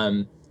 Yeah.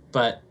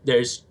 But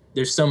there's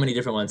so many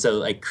different ones. So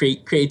like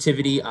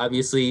creativity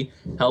obviously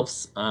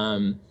helps.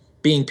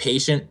 Being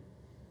patient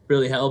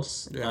really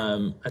helps.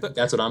 Yeah. I think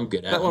that's what I'm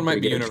good at. That one I'm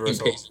might be pretty good at being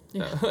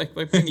universal. patient.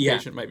 Like being Yeah.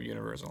 patient might be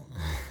universal.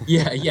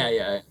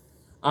 Yeah.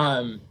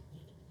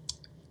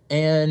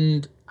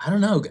 And I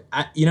don't know,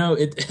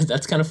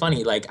 that's kind of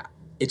funny. Like,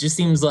 it just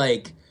seems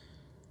like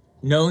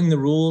knowing the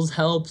rules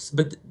helps,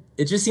 but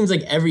it just seems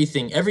like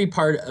every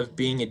part of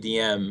being a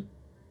DM,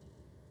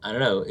 I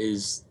don't know,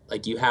 is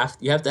like you have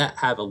to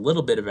have a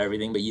little bit of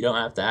everything, but you don't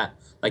have to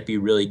like be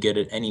really good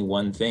at any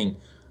one thing.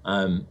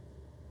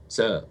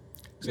 So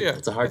yeah,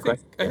 it's a hard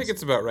question. I think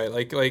it's about right.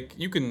 Like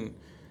you can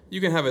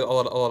have a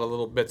lot of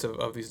little bits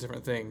of these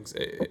different things.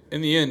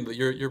 In the end,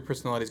 your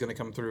personality is going to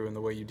come through, and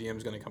the way you DM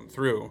is going to come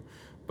through.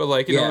 But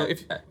like you know,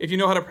 if you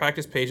know how to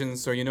practice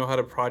patience, or you know how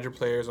to prod your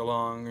players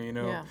along,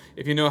 or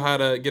if you know how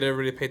to get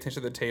everybody to pay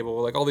attention to the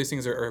table, like all these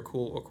things are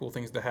cool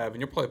things to have,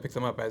 and you'll probably pick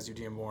them up as you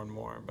DM more and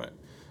more. But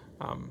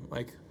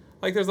like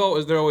there's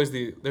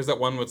that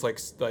one with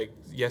like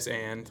yes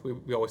and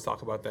we always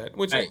talk about that,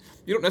 which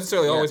you don't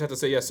necessarily always have to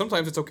say yes.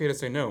 Sometimes it's okay to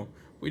say no.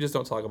 We just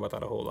don't talk about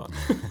that a whole lot.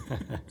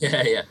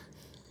 Yeah.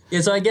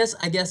 So I guess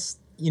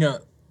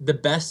the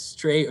best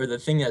trait or the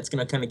thing that's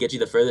gonna kind of get you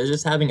the furthest is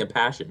just having a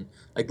passion,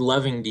 like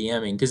loving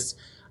DMing. Because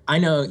I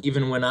know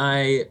even when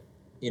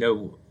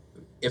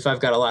if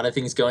I've got a lot of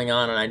things going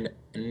on and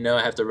I know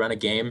I have to run a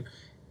game,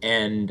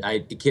 and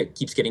it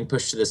keeps getting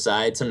pushed to the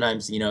side.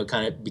 Sometimes it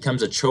kind of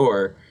becomes a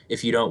chore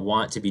if you don't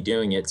want to be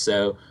doing it.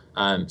 So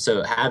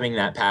having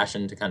that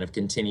passion to kind of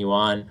continue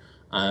on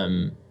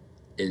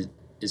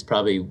is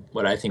probably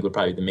what I think would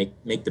probably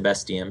make the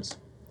best DMs.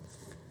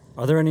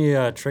 Are there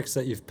any tricks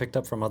that you've picked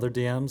up from other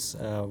DMs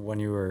when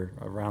you were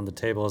around the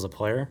table as a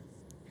player?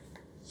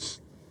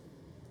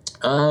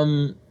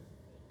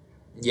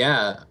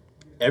 Yeah,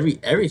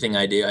 everything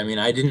I do. I mean,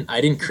 I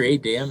didn't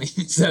create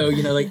DMing, so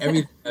like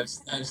everything I've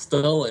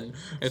stolen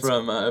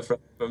from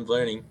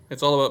learning.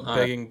 It's all about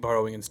begging,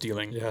 borrowing, and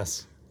stealing.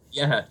 Yes.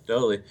 Yeah,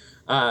 totally.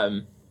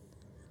 A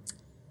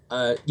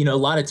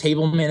lot of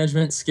table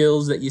management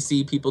skills that you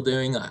see people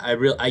doing.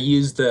 I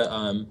use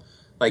the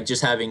like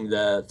just having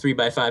the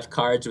 3x5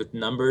 cards with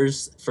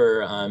numbers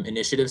for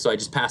initiative. So I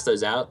just pass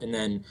those out, and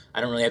then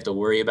I don't really have to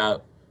worry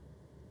about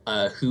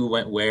who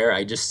went where.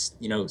 I just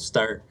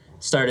start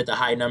at the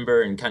high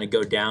number and kind of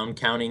go down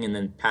counting, and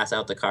then pass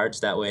out the cards.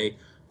 That way,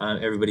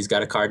 everybody's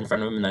got a card in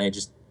front of them, and then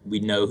we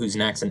know who's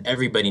next, and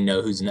everybody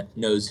knows who's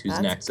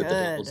That's next at the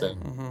table. good. So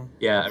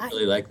yeah, I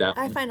really like that.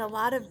 I find a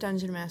lot of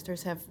dungeon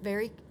masters have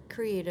very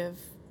creative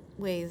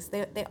ways.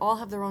 They all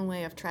have their own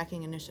way of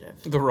tracking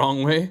initiative. The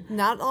wrong way?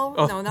 Not all.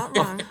 Oh. No, not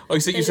wrong. Oh, you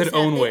said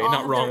own way,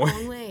 not wrong way.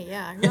 Own way.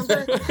 Yeah,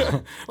 remember?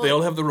 They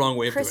all have the wrong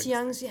way of Chris doing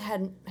Young's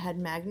had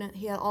magnet.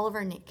 He had all of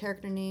our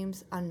character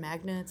names on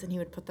magnets, and he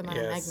would put them on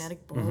a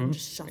magnetic board and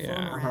just shuffle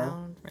them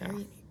around.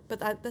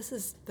 But this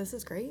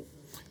is great.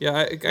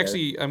 Yeah,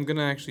 I'm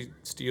gonna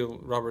steal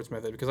Robert's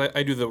method, because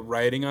I do the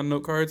writing on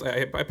note cards.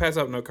 I pass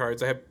out note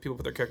cards. I have people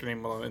put their character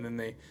name on, and then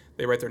they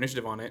write their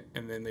initiative on it,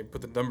 and then they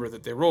put the number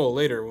that they roll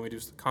later when we do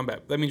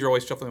combat. That means you're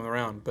always shuffling them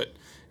around. But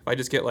if I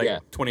just get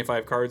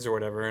 25 cards or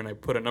whatever, and I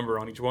put a number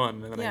on each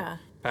one, and then I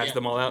pass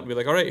them all out and be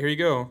like, all right, here you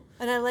go.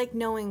 And I like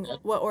knowing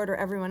what order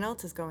everyone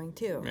else is going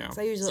too. Yeah. Because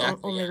I usually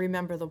only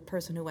remember the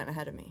person who went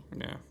ahead of me.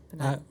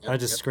 Yeah. I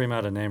just scream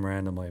out a name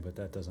randomly, but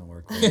that doesn't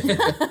work.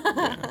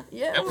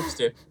 Yeah. That works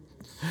too.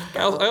 I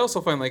also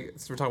find, like,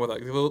 so we're talking about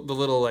like the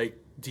little like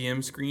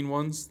DM screen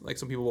ones. Like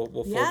some people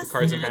will fold the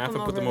cards in half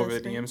and put them over the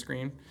DM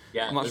screen.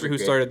 Yeah, I'm not sure who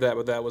started that,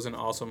 but that was an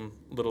awesome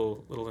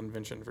little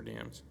invention for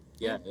DMs.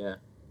 Yeah.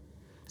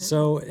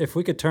 So if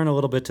we could turn a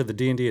little bit to the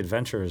D&D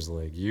Adventurers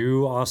League,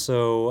 you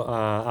also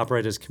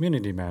operate as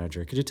community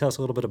manager. Could you tell us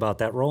a little bit about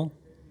that role?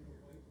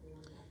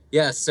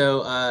 Yeah,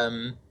 so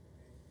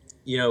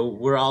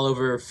we're all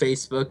over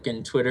Facebook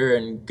and Twitter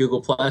and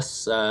Google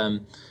Plus,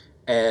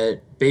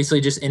 basically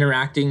just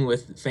interacting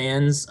with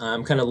fans,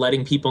 kind of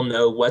letting people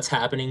know what's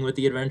happening with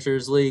the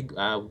Adventurers League,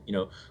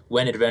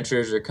 when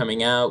adventures are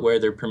coming out, where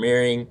they're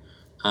premiering.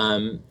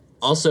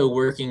 Also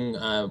working,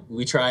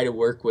 we try to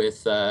work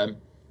with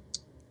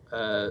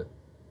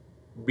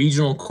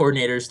regional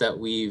coordinators that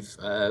we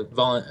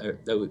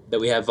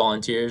have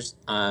volunteers,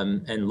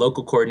 and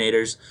local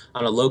coordinators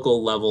on a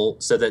local level,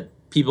 so that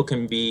people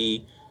can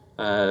be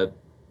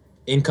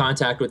in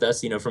contact with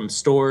us, from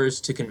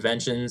stores to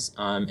conventions,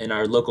 and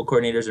our local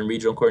coordinators and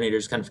regional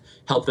coordinators kind of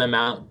help them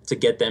out to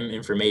get them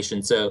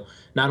information. So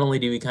not only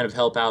do we kind of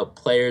help out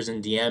players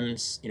and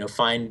DMs,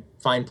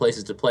 find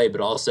places to play, but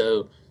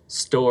also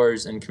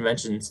stores and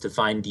conventions to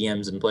find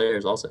DMs and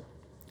players also.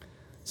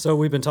 So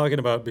we've been talking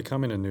about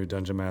becoming a new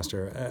Dungeon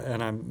Master,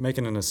 and I'm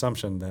making an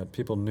assumption that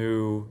people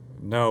know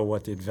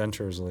what the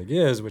Adventurers League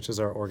is, which is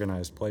our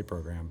organized play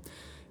program.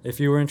 If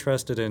you were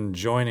interested in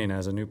joining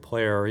as a new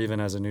player or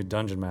even as a new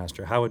Dungeon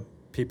Master, how would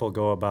people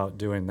go about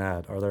doing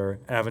that? Are there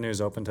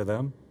avenues open to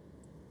them?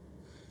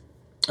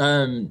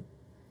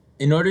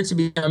 In order to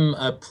become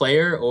a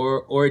player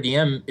or a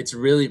DM, it's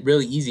really,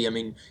 really easy. I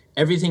mean,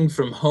 everything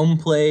from home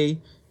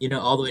play,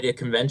 all the way to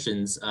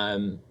conventions,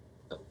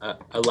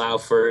 allow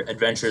for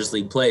Adventurers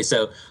League play.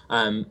 So,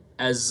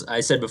 as I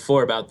said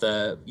before about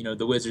the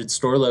Wizard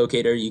store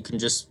locator, you can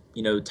just,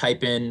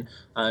 type in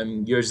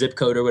your zip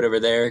code or whatever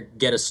there,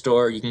 get a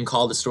store. You can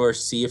call the store,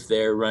 see if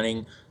they're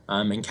running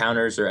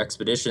encounters or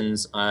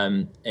expeditions,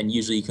 and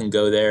usually you can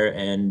go there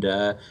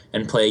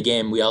and play a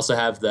game. We also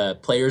have the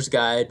Player's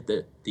Guide,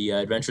 the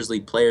Adventurers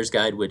League Player's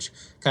Guide, which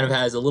kind of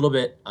has a little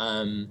bit,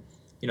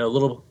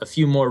 a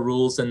few more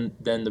rules than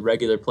the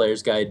regular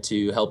Player's Guide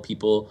to help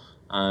people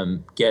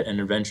get an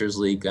Adventurers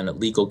League kind of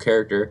legal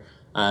character.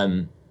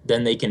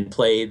 Then they can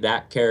play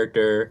that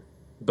character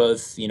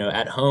both,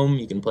 at home.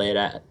 You can play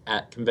it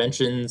at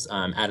conventions,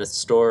 at a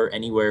store,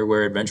 anywhere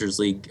where Adventurers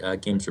League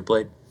games are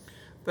played.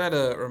 That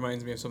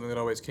reminds me of something that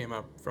always came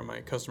up from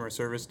my customer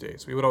service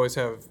days. We would always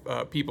have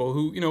people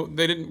who,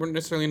 weren't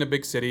necessarily in a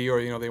big city,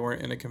 or, they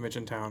weren't in a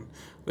convention town.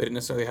 They didn't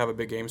necessarily have a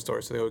big game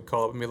store, so they would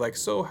call up and be like,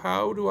 so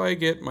how do I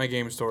get my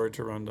game store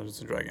to run Dungeons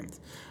 & Dragons?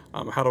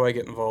 How do I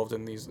get involved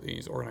in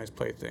these organized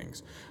play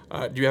things?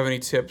 Do you have any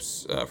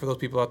tips for those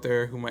people out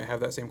there who might have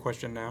that same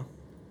question now?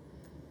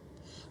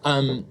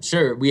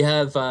 Sure. We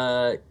have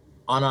on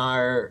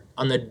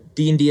the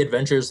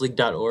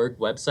dndadventuresleague.org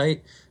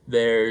website,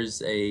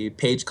 there's a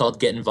page called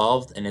Get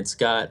Involved, and it's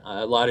got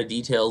a lot of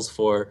details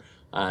for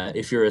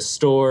if you're a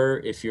store,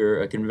 if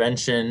you're a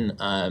convention,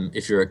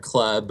 if you're a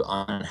club,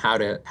 on how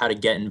to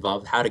get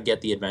involved, how to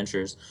get the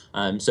adventures.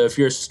 So if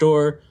you're a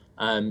store,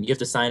 you have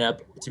to sign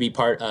up to be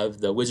part of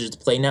the Wizards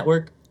Play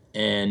Network,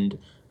 and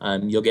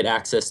you'll get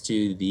access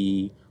to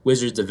the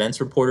Wizards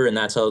Events Reporter, and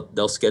that's how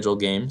they'll schedule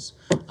games.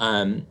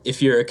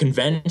 If you're a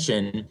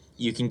convention,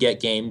 you can get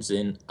games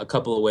in a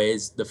couple of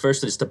ways. The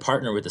first is to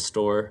partner with the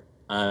store,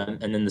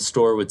 and then the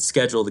store would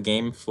schedule the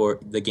games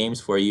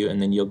for you,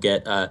 and then you'll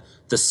get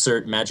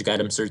the magic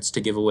item certs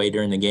to give away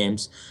during the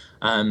games.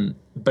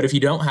 But if you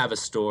don't have a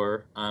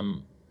store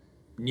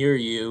near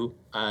you,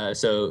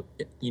 so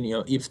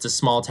if it's a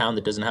small town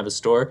that doesn't have a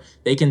store,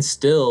 they can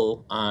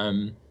still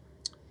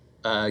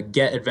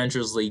get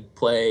Adventurers League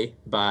play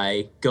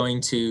by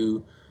going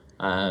to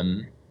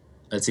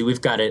let's see,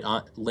 we've got it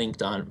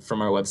linked on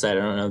from our website. I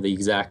don't know the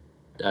exact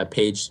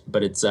page,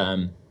 but it's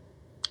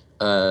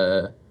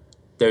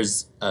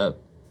there's a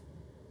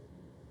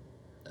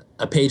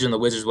page on the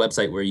Wizards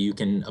website where you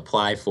can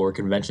apply for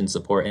convention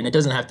support, and it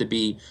doesn't have to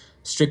be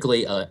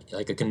strictly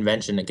like a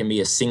convention. It can be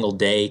a single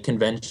day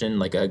convention,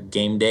 like a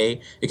game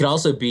day. It could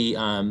also be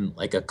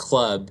like a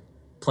club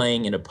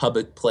playing in a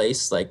public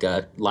place, like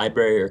a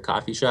library or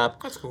coffee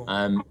shop. That's cool.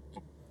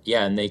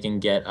 Yeah, and they can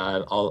get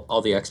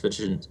all the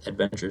expedition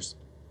adventures.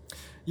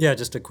 Yeah,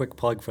 just a quick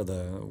plug for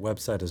the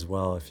website as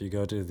well. If you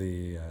go to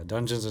the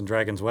Dungeons &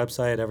 Dragons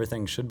website,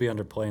 everything should be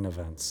under Playing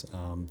Events.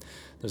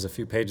 There's a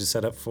few pages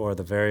set up for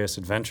the various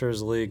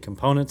Adventurers League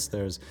components.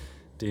 There's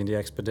D&D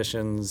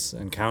Expeditions,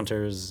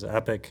 Encounters,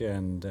 Epic,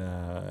 and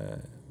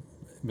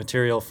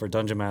material for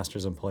Dungeon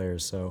Masters and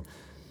players. So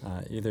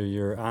either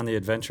you're on the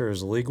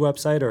Adventurers League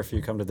website, or if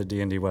you come to the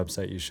D&D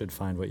website, you should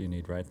find what you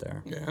need right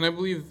there. Yeah, and I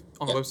believe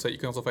on the website you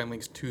can also find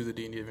links to the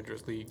D&D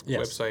Adventurers League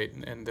Yes.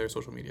 website and their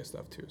social media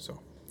stuff too. So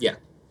Yeah.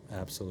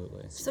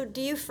 Absolutely. So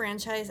do you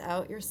franchise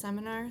out your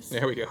seminars?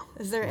 there we go.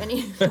 Is there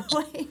any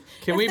way?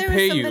 Can if we there was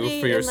pay you somebody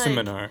for your in, like-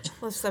 seminar?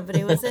 Well, if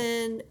somebody was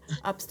in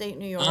upstate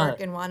New York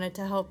and wanted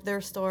to help their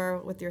store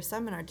with your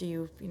seminar, do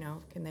you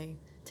can they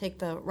take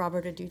the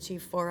Robert Aducci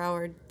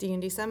 4-hour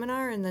D&D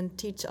seminar and then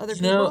teach other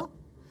people?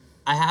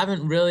 I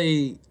haven't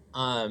really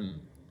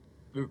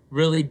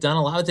really done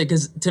a lot with it,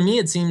 because to me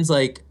it seems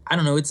like, I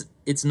don't know,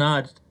 it's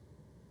not,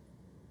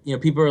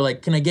 people are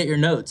like, can I get your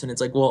notes? And it's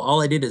like, well, all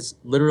I did is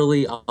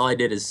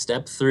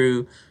step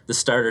through the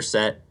starter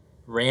set,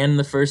 ran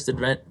the first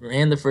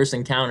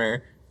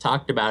encounter,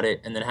 talked about it,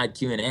 and then had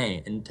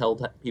Q&A and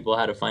told people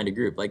how to find a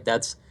group. Like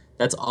that's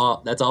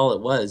all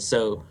it was.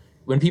 So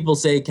when people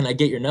say, can I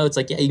get your notes?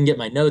 Like, yeah, you can get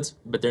my notes,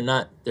 but they're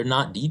not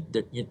deep.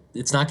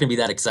 It's not going to be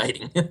that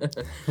exciting.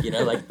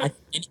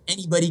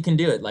 Anybody can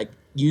do it. Like,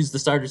 use the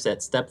starter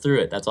set, step through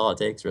it. That's all it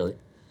takes, really.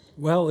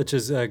 Well, which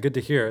is good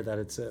to hear that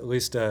it's at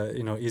least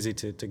easy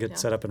to get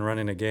set up and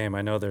running a game.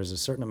 I know there's a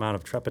certain amount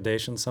of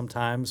trepidation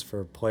sometimes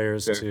for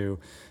players to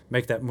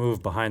make that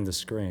move behind the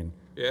screen.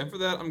 Yeah, and for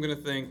that, I'm gonna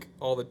thank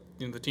all the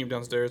the team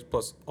downstairs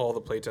plus all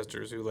the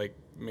playtesters who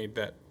made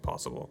that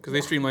possible, because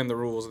they streamlined the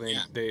rules and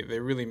they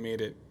really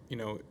made it.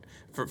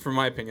 For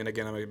my opinion,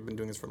 again, I've been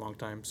doing this for a long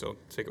time, so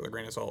take it with a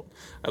grain of salt.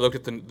 I looked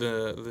at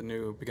the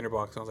new beginner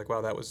box and I was like,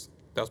 wow, that was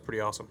pretty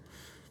awesome.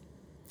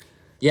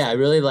 Yeah, I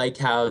really like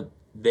how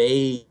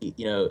they,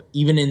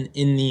 even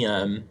in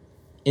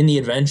the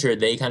adventure,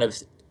 they kind of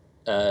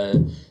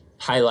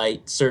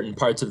highlight certain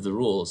parts of the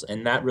rules,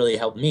 and that really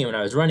helped me when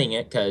I was running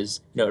it,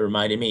 because it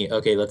reminded me,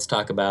 okay, let's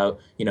talk about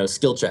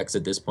skill checks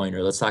at this point,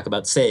 or let's talk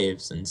about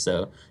saves. And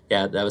so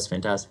yeah, that was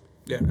fantastic.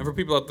 Yeah, and for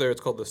people out there, it's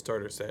called the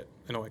starter set.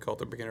 I know I call it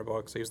the beginner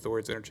box. I use the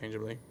words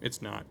interchangeably.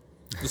 It's not.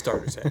 The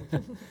starter set.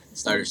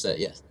 Starter set,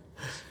 yes.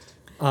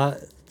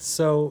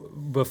 So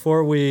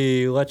before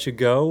we let you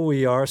go,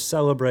 we are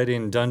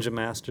celebrating Dungeon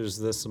Masters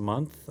this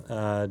month.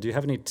 Do you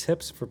have any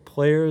tips for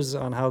players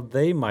on how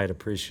they might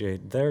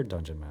appreciate their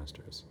Dungeon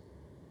Masters?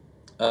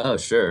 Oh,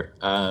 sure.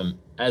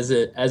 As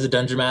a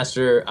dungeon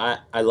master,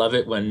 I love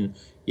it when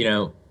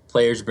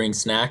players bring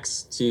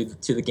snacks to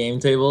the game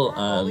table. That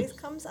always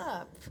comes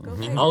up. Go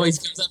figure. Always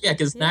comes up, yeah,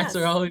 because snacks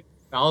Yes. are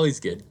always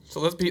good. So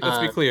let's be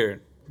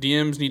clear.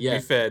 DMs need to yeah.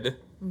 be fed.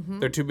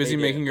 They're too busy They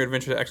do. making your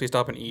adventure to actually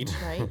stop and eat.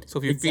 Right. So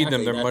if you feed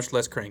them, Exactly, they're that's- much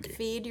less cranky.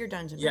 Feed your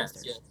dungeon Yes,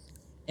 masters. yes.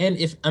 And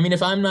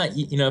if I'm not,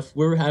 if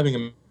we're having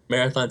a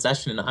marathon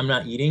session and I'm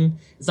not eating,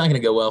 it's not going to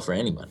go well for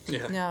anyone.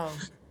 Yeah. No.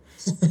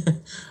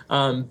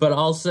 But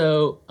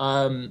also,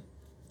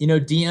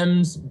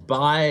 DMs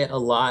buy a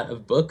lot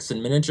of books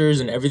and miniatures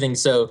and everything.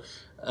 So,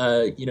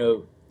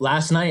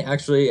 last night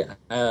actually,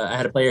 I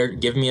had a player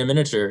give me a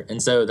miniature,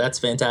 and so that's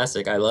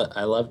fantastic. I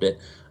loved it.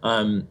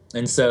 And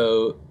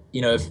so,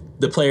 if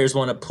the players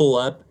want to pull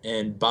up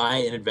and buy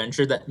an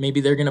adventure that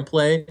maybe they're gonna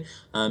play,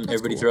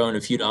 everybody throw in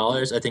a few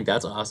dollars. I think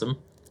that's awesome.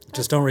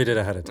 Just don't read it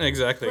ahead of time.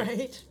 Exactly.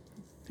 Right.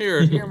 Here.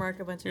 Earmark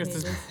a bunch of Here's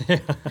pages.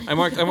 this-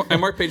 I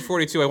marked page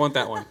 42. I want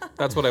that one.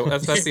 That's what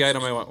that's the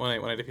item I want when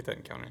I defeat that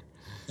encounter.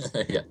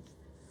 Yeah.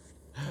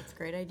 That's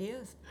great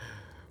ideas.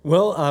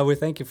 Well, we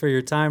thank you for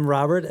your time,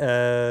 Robert.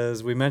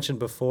 As we mentioned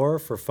before,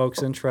 for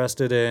folks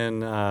interested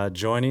in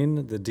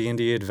joining the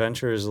D&D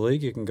Adventurers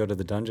League, you can go to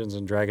the Dungeons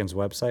 & Dragons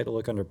website,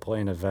 look under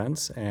Playing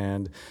Events,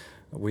 and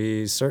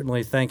we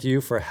certainly thank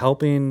you for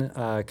helping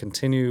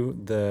continue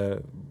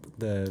the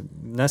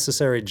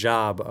necessary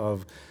job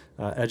of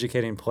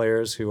educating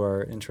players who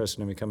are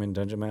interested in becoming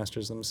Dungeon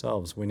Masters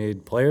themselves. We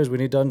need players, we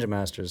need Dungeon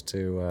Masters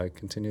to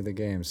continue the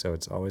game, so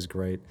it's always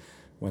great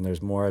when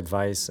there's more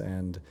advice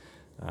and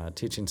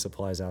teaching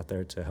supplies out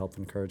there to help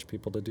encourage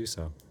people to do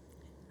so.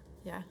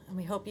 Yeah, and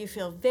we hope you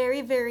feel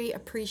very, very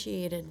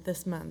appreciated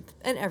this month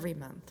and every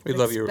month. We but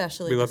love you.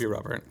 especially We love this you,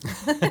 Robert.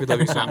 We love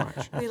you so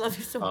much. We love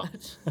you so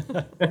much.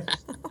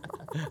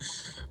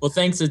 Well,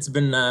 thanks. It's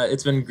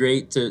been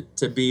great to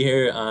be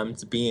here,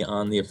 to be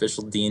on the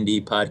official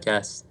D&D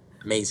podcast.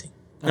 Amazing.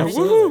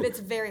 Absolutely. It's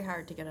very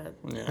hard to get a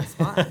Yeah.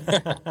 spot.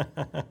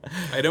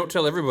 I don't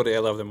tell everybody I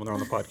love them when they're on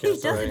the He podcast.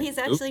 doesn't. all right? He's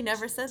actually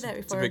never said that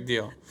It's a before. big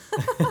deal.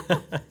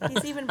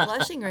 He's even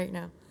blushing right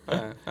now.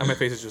 My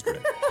face is just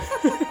red.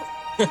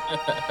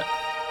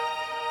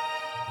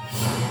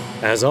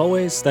 As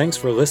always, thanks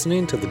for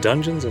listening to the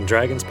Dungeons &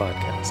 Dragons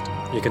podcast.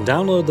 You can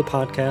download the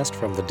podcast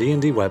from the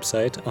D&D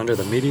website under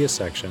the media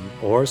section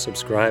or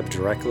subscribe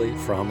directly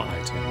from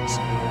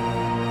iTunes.